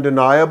make an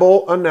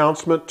undeniable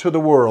announcement to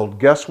the world.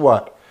 Guess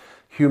what?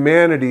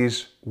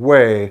 Humanity's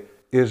way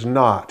is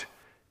not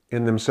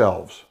in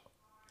themselves.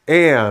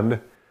 And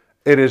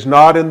it is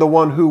not in the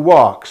one who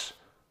walks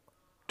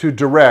to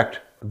direct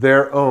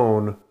their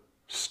own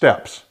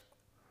steps.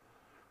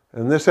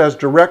 And this has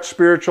direct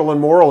spiritual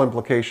and moral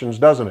implications,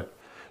 doesn't it?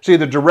 See,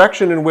 the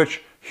direction in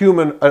which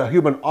a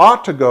human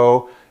ought to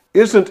go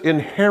isn't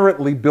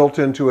inherently built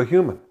into a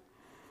human.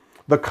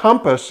 The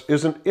compass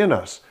isn't in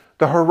us.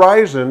 The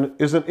horizon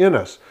isn't in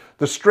us.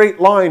 The straight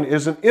line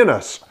isn't in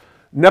us.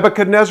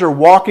 Nebuchadnezzar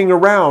walking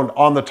around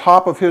on the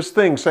top of his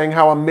thing saying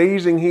how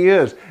amazing he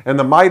is and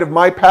the might of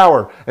my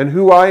power and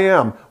who I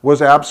am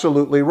was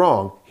absolutely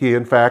wrong. He,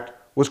 in fact,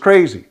 was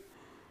crazy,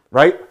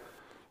 right?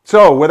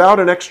 So, without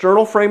an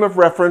external frame of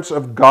reference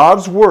of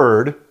God's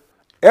Word,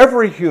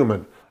 every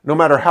human, no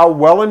matter how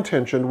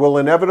well-intentioned, will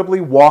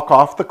inevitably walk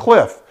off the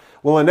cliff,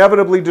 will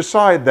inevitably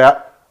decide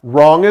that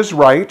wrong is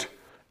right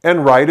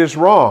and right is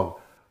wrong.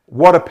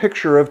 What a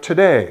picture of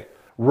today.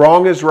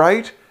 Wrong is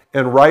right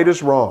and right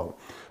is wrong.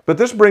 But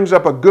this brings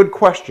up a good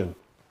question.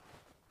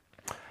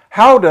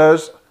 How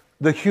does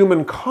the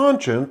human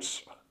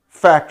conscience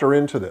factor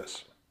into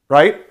this,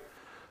 right?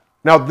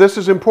 Now, this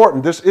is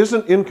important. This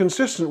isn't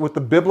inconsistent with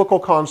the biblical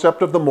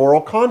concept of the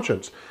moral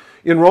conscience.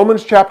 In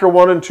Romans chapter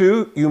 1 and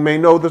 2, you may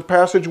know this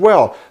passage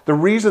well. The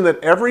reason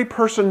that every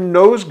person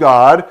knows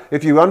God,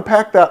 if you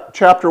unpack that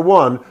chapter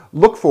 1,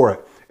 look for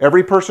it.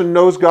 Every person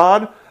knows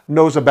God,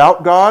 knows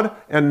about God,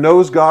 and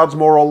knows God's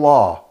moral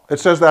law. It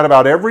says that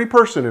about every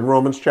person in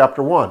Romans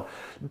chapter 1.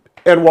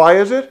 And why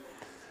is it?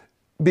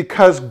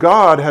 Because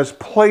God has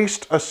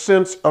placed a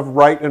sense of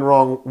right and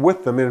wrong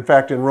with them. In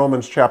fact, in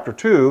Romans chapter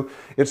 2,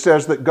 it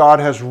says that God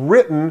has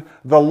written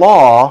the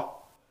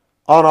law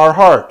on our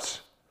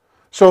hearts.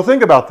 So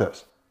think about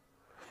this.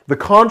 The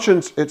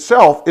conscience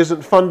itself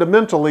isn't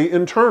fundamentally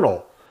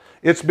internal.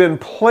 It's been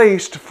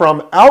placed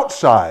from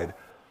outside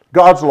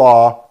God's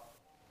law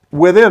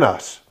within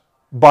us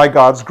by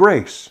God's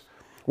grace.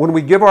 When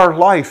we give our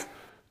life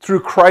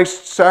through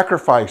Christ's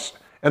sacrifice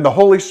and the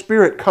Holy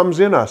Spirit comes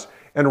in us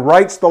and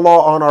writes the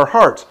law on our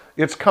hearts,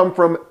 it's come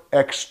from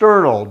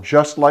external,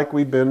 just like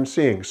we've been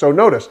seeing. So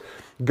notice,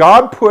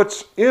 God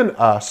puts in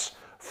us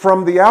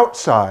from the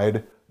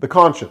outside the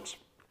conscience.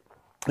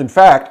 In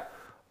fact,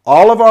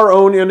 all of our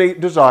own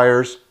innate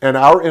desires and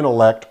our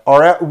intellect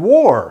are at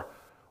war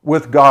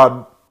with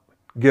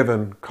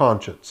God-given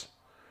conscience.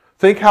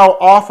 Think how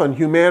often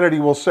humanity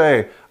will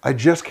say, I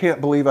just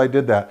can't believe I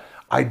did that.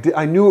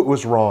 I knew it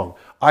was wrong.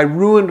 I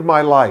ruined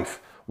my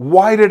life.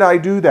 Why did I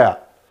do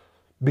that?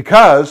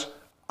 Because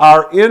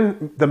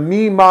the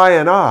me, my,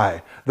 and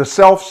I, the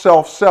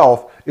self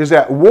is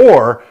at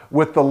war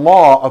with the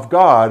law of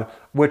God,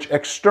 which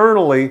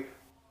externally,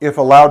 if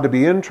allowed to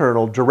be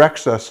internal,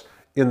 directs us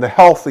in the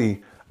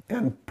healthy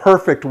and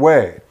perfect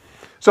way.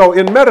 So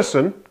in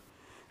medicine,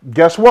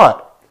 guess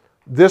what?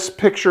 This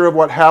picture of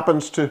what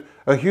happens to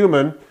a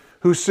human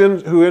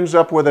who ends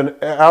up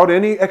without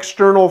any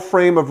external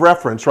frame of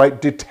reference,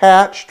 right,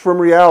 detached from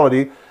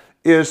reality,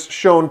 is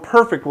shown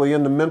perfectly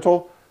in the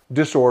mental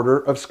disorder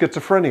of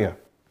schizophrenia,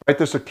 right?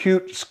 This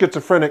acute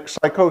schizophrenic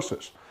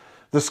psychosis.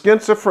 The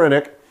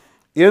schizophrenic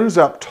ends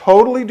up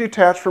totally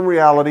detached from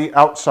reality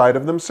outside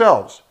of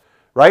themselves,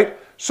 right?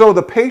 So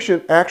the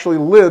patient actually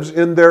lives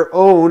in their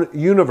own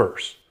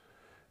universe.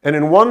 And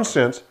in one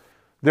sense,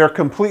 they're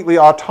completely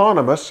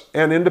autonomous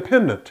and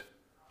independent.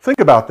 Think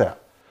about that.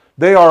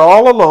 They are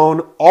all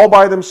alone, all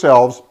by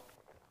themselves.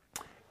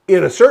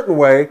 In a certain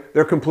way,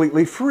 they're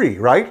completely free,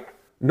 right?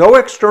 No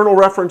external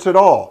reference at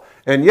all.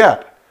 And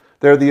yet,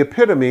 they're the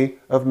epitome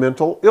of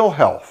mental ill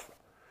health.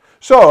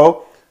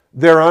 So,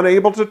 they're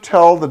unable to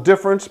tell the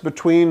difference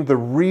between the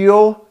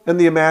real and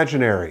the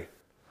imaginary.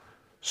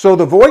 So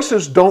the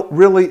voices don't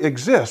really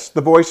exist,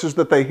 the voices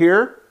that they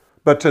hear,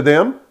 but to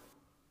them,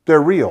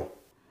 they're real.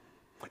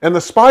 And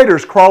the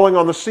spiders crawling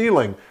on the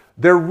ceiling,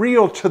 they're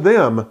real to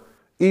them,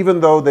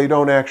 even though they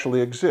don't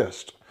actually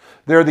exist.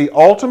 They're the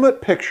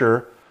ultimate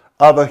picture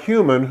of a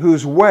human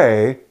whose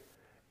way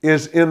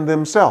is in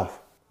themselves.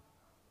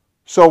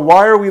 So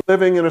why are we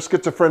living in a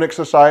schizophrenic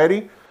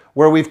society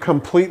where we've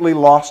completely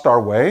lost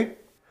our way?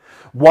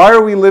 Why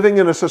are we living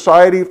in a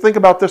society, think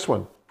about this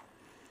one,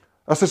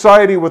 a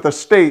society with a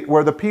state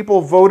where the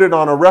people voted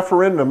on a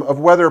referendum of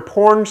whether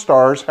porn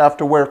stars have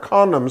to wear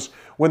condoms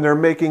when they're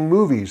making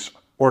movies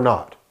or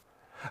not.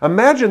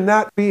 Imagine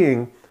that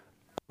being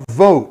a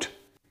vote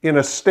in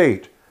a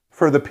state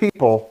for the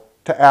people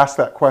to ask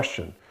that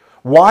question.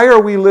 Why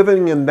are we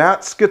living in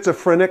that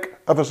schizophrenic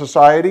of a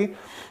society?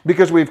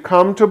 Because we've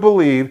come to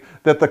believe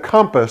that the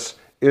compass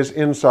is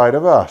inside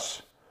of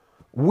us.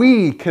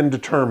 We can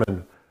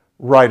determine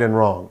right and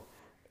wrong.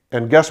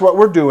 And guess what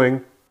we're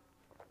doing?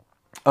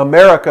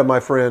 America, my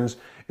friends,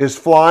 is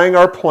flying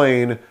our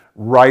plane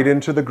right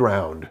into the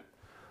ground.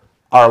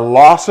 Our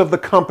loss of the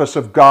compass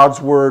of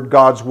God's Word,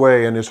 God's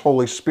way, and His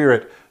Holy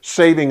Spirit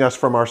saving us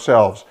from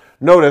ourselves.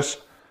 Notice,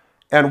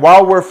 and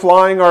while we're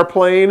flying our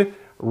plane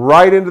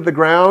right into the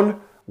ground,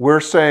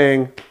 we're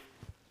saying,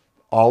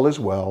 all is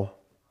well,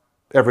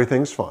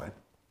 everything's fine.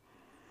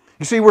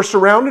 You see, we're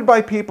surrounded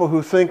by people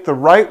who think the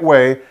right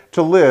way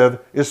to live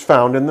is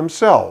found in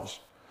themselves.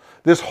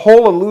 This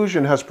whole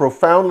illusion has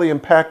profoundly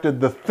impacted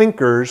the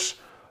thinkers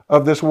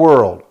of this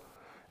world.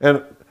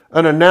 And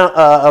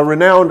a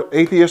renowned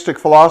atheistic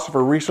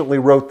philosopher recently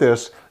wrote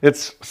this.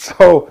 It's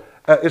so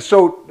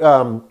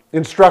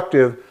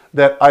instructive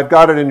that I've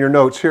got it in your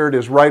notes. Here it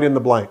is, right in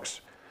the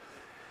blanks.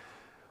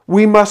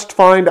 We must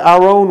find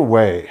our own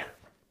way.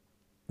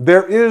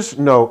 There is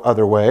no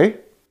other way.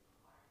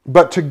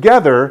 But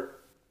together,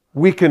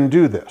 we can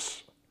do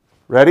this.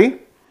 Ready?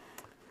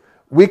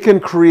 We can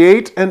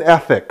create an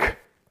ethic.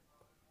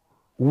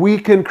 We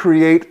can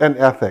create an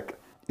ethic.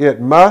 It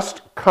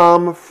must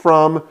come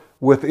from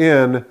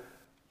within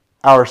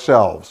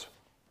ourselves.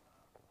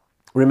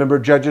 Remember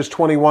Judges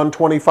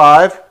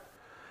 21:25?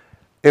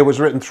 It was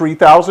written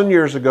 3,000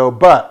 years ago,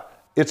 but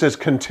it's as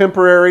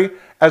contemporary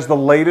as the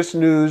latest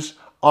news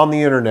on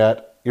the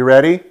internet. You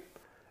ready?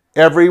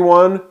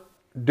 Everyone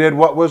did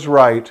what was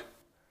right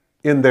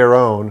in their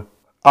own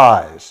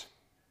eyes.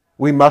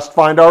 We must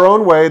find our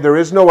own way. There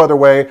is no other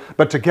way,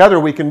 but together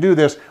we can do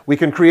this. We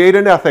can create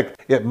an ethic.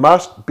 It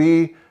must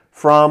be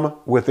from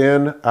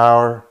within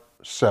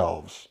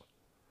ourselves.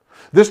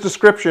 This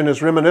description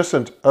is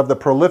reminiscent of the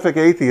prolific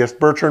atheist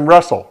Bertrand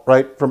Russell,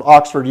 right, from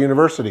Oxford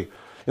University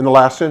in the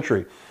last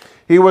century.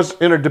 He was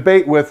in a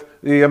debate with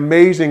the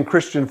amazing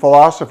Christian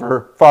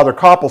philosopher, Father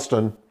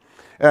Copleston,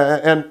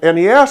 and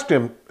he asked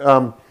him,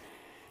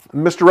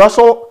 Mr.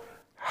 Russell,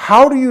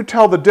 how do you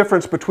tell the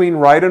difference between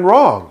right and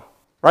wrong?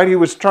 Right? He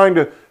was trying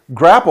to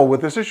grapple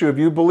with this issue of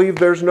you believe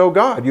there's no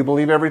God. You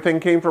believe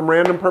everything came from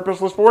random,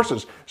 purposeless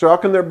forces. So how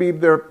can there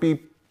be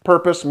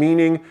purpose,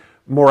 meaning,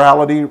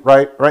 morality,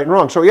 right and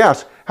wrong? So he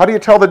asked, how do you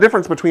tell the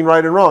difference between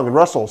right and wrong? And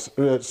Russell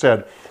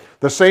said,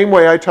 the same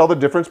way I tell the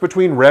difference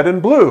between red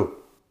and blue.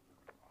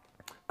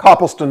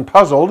 Copleston,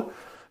 puzzled,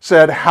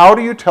 said, how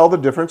do you tell the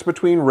difference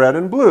between red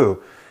and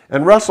blue?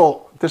 And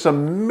Russell, this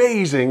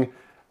amazing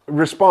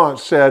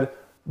response, said,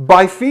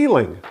 by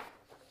feeling.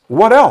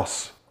 What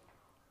else?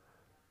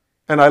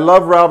 And I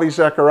love Ravi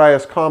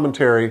Zacharias'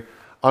 commentary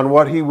on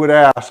what he would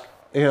ask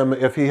him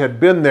if he had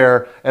been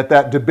there at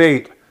that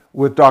debate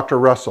with Dr.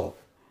 Russell.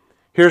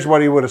 Here's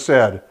what he would have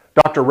said.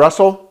 Dr.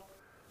 Russell,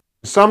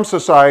 in some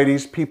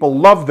societies, people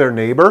love their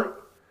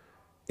neighbor.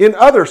 In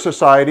other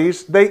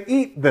societies, they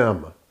eat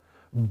them.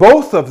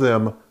 Both of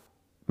them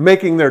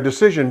making their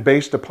decision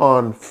based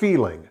upon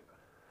feeling.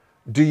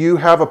 Do you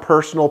have a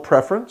personal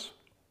preference?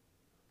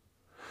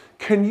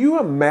 Can you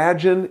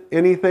imagine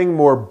anything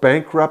more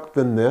bankrupt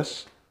than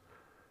this?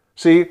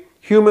 See,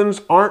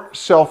 humans aren't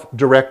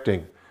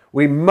self-directing.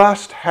 We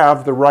must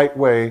have the right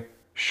way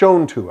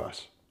shown to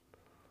us.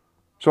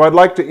 So I'd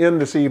like to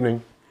end this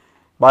evening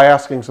by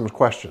asking some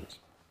questions.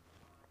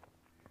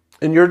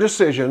 In your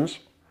decisions,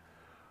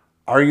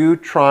 are you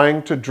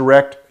trying to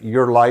direct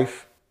your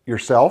life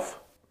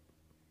yourself?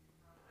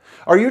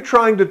 Are you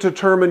trying to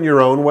determine your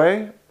own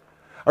way?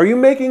 Are you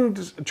making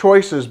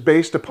choices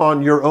based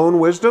upon your own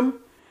wisdom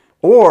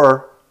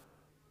or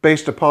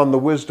based upon the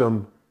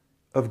wisdom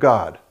of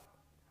God?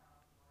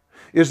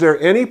 Is there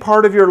any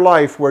part of your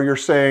life where you're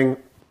saying,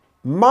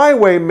 my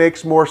way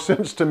makes more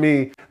sense to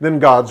me than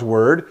God's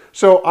word,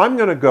 so I'm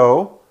going to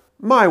go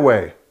my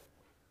way?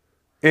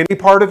 Any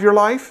part of your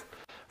life?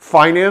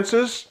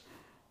 Finances,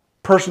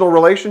 personal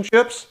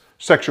relationships,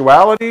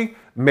 sexuality,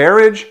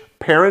 marriage,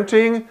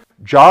 parenting,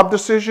 job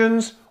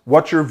decisions,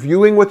 what you're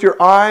viewing with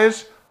your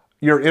eyes,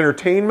 your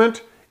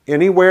entertainment,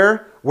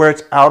 anywhere where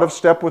it's out of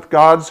step with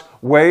God's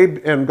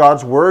way and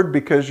God's word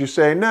because you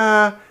say,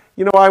 nah,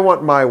 I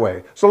want my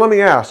way. So let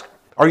me ask,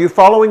 are you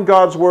following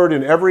God's word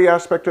in every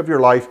aspect of your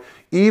life,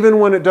 even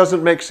when it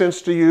doesn't make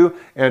sense to you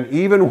and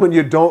even when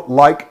you don't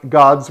like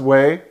God's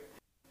way?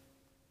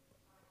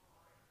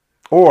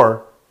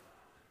 Or,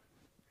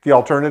 the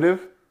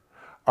alternative,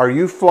 are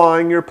you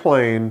flying your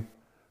plane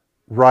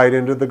right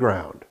into the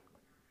ground?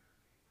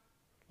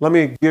 Let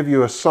me give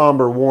you a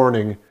somber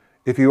warning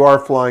if you are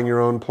flying your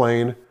own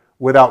plane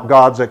without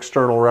God's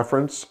external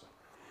reference.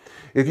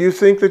 If you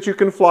think that you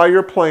can fly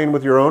your plane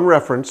with your own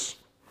reference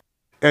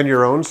and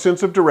your own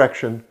sense of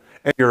direction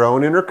and your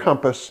own inner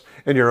compass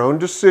and your own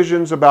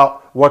decisions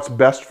about what's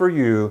best for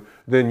you,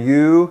 then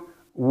you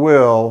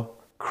will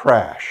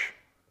crash.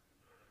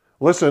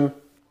 Listen,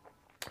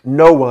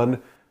 no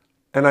one,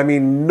 and I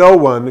mean no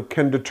one,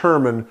 can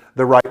determine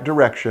the right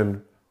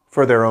direction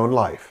for their own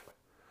life.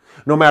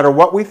 No matter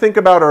what we think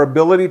about our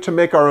ability to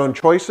make our own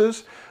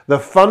choices, the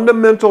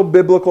fundamental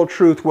biblical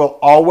truth will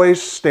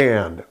always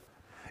stand.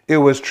 It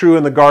was true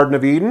in the Garden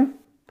of Eden.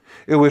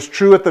 It was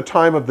true at the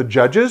time of the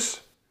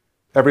judges,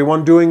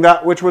 everyone doing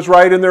that which was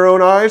right in their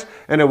own eyes,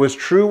 and it was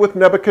true with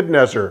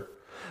Nebuchadnezzar.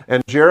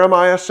 And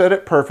Jeremiah said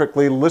it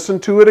perfectly. Listen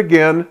to it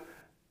again.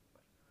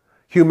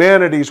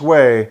 Humanity's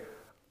way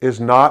is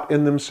not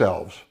in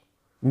themselves,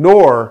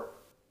 nor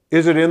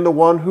is it in the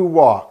one who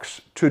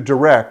walks to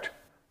direct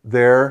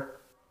their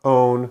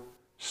own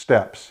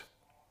steps.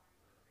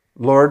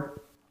 Lord,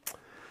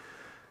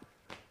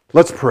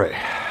 let's pray.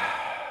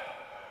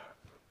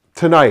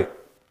 Tonight,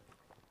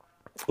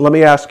 let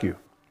me ask you,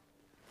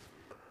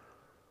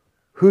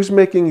 who's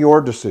making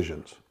your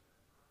decisions?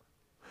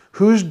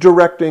 Who's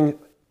directing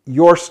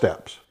your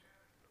steps?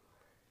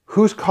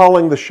 Who's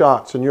calling the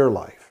shots in your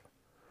life?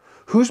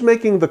 Who's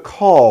making the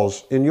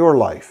calls in your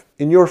life,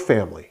 in your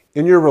family,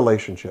 in your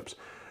relationships?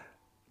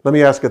 Let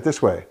me ask it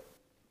this way.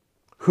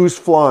 Who's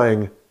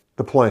flying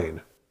the plane?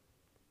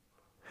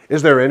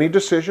 Is there any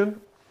decision,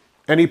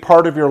 any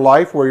part of your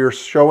life where you're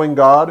showing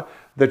God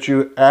that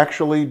you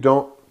actually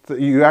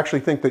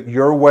think that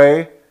your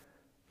way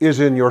is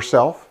in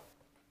yourself?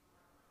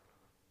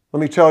 Let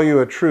me tell you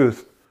a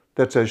truth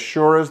that's as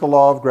sure as the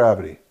law of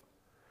gravity.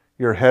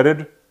 You're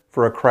headed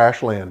for a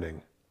crash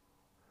landing.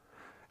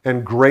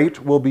 And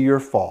great will be your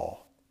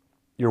fall.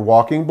 You're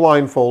walking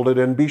blindfolded,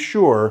 and be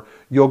sure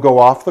you'll go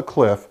off the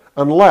cliff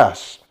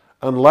unless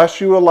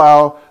you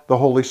allow the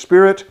Holy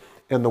Spirit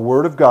and the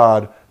Word of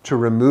God to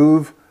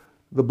remove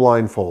the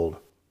blindfold.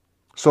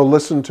 So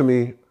listen to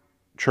me,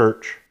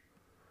 church.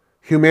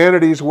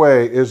 Humanity's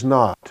way is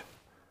not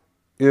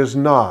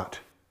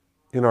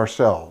in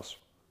ourselves.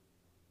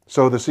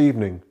 So this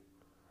evening,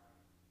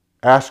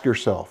 ask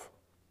yourself,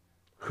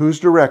 who's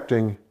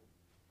directing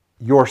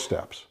your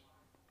steps?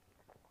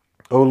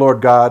 O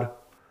Lord God,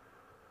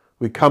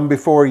 we come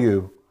before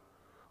you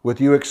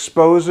with you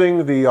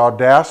exposing the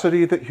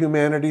audacity that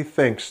humanity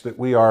thinks that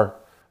we are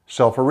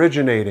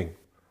self-originating,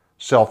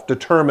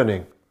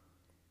 self-determining,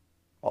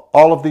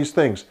 all of these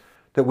things,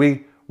 that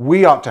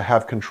we ought to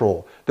have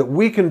control, that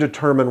we can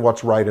determine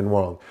what's right and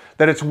wrong,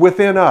 that it's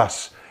within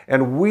us,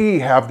 and we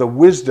have the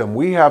wisdom,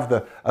 we have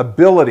the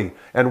ability,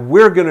 and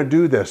we're going to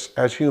do this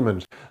as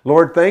humans.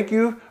 Lord, thank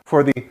you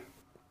for the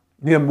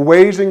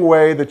amazing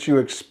way that you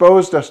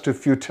exposed us to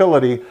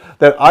futility,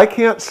 that I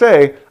can't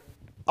say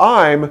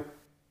I'm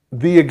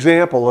the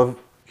example of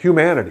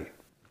humanity,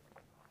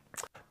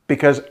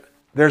 because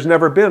there's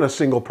never been a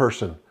single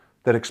person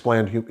that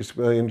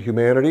explained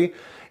humanity,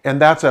 and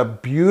that's a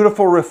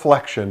beautiful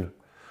reflection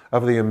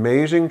of the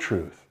amazing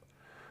truth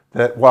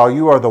that while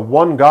you are the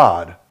one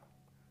God,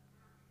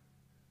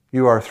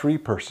 you are three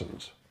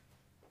persons,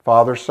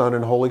 Father, Son,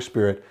 and Holy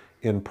Spirit,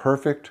 in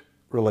perfect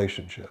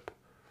relationship.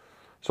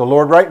 So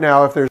Lord, right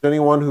now, if there's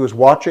anyone who is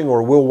watching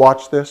or will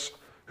watch this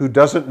who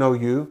doesn't know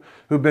you,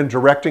 who've been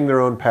directing their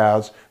own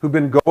paths, who've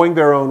been going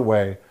their own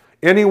way,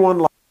 anyone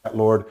like that,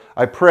 Lord,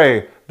 I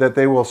pray that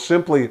they will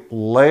simply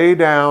lay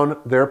down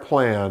their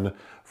plan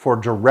for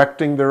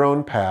directing their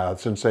own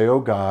paths and say,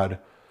 oh God,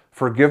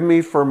 forgive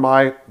me for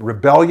my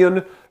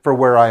rebellion, for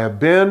where I have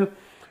been,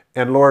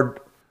 and Lord,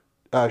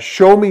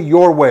 show me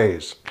your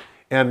ways.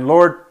 And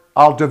Lord,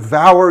 I'll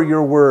devour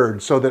your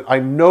word so that I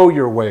know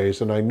your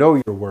ways and I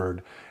know your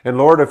word. And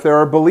Lord, if there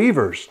are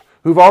believers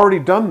who've already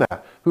done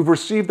that, who've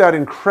received that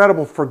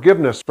incredible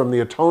forgiveness from the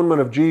atonement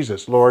of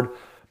Jesus, Lord,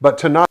 but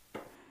tonight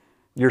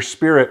your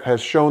Spirit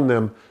has shown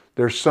them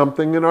there's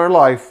something in our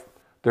life,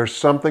 there's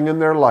something in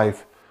their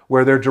life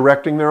where they're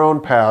directing their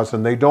own paths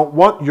and they don't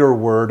want your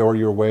word or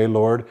your way,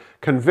 Lord.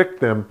 Convict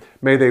them.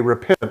 May they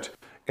repent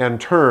and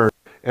turn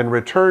and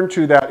return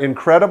to that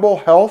incredible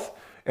health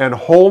and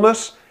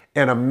wholeness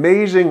and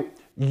amazing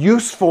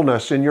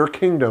usefulness in your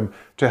kingdom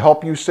to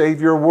help you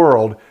save your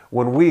world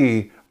when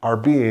we are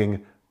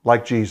being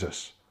like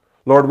Jesus.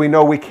 Lord, we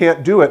know we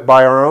can't do it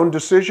by our own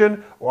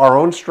decision, our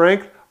own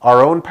strength,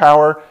 our own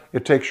power.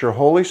 It takes your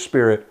Holy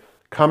Spirit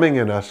coming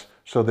in us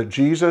so that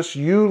Jesus,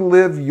 you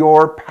live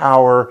your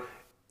power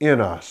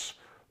in us.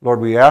 Lord,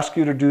 we ask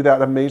you to do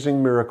that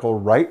amazing miracle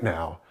right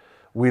now.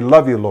 We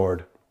love you,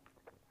 Lord.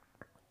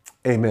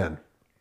 Amen.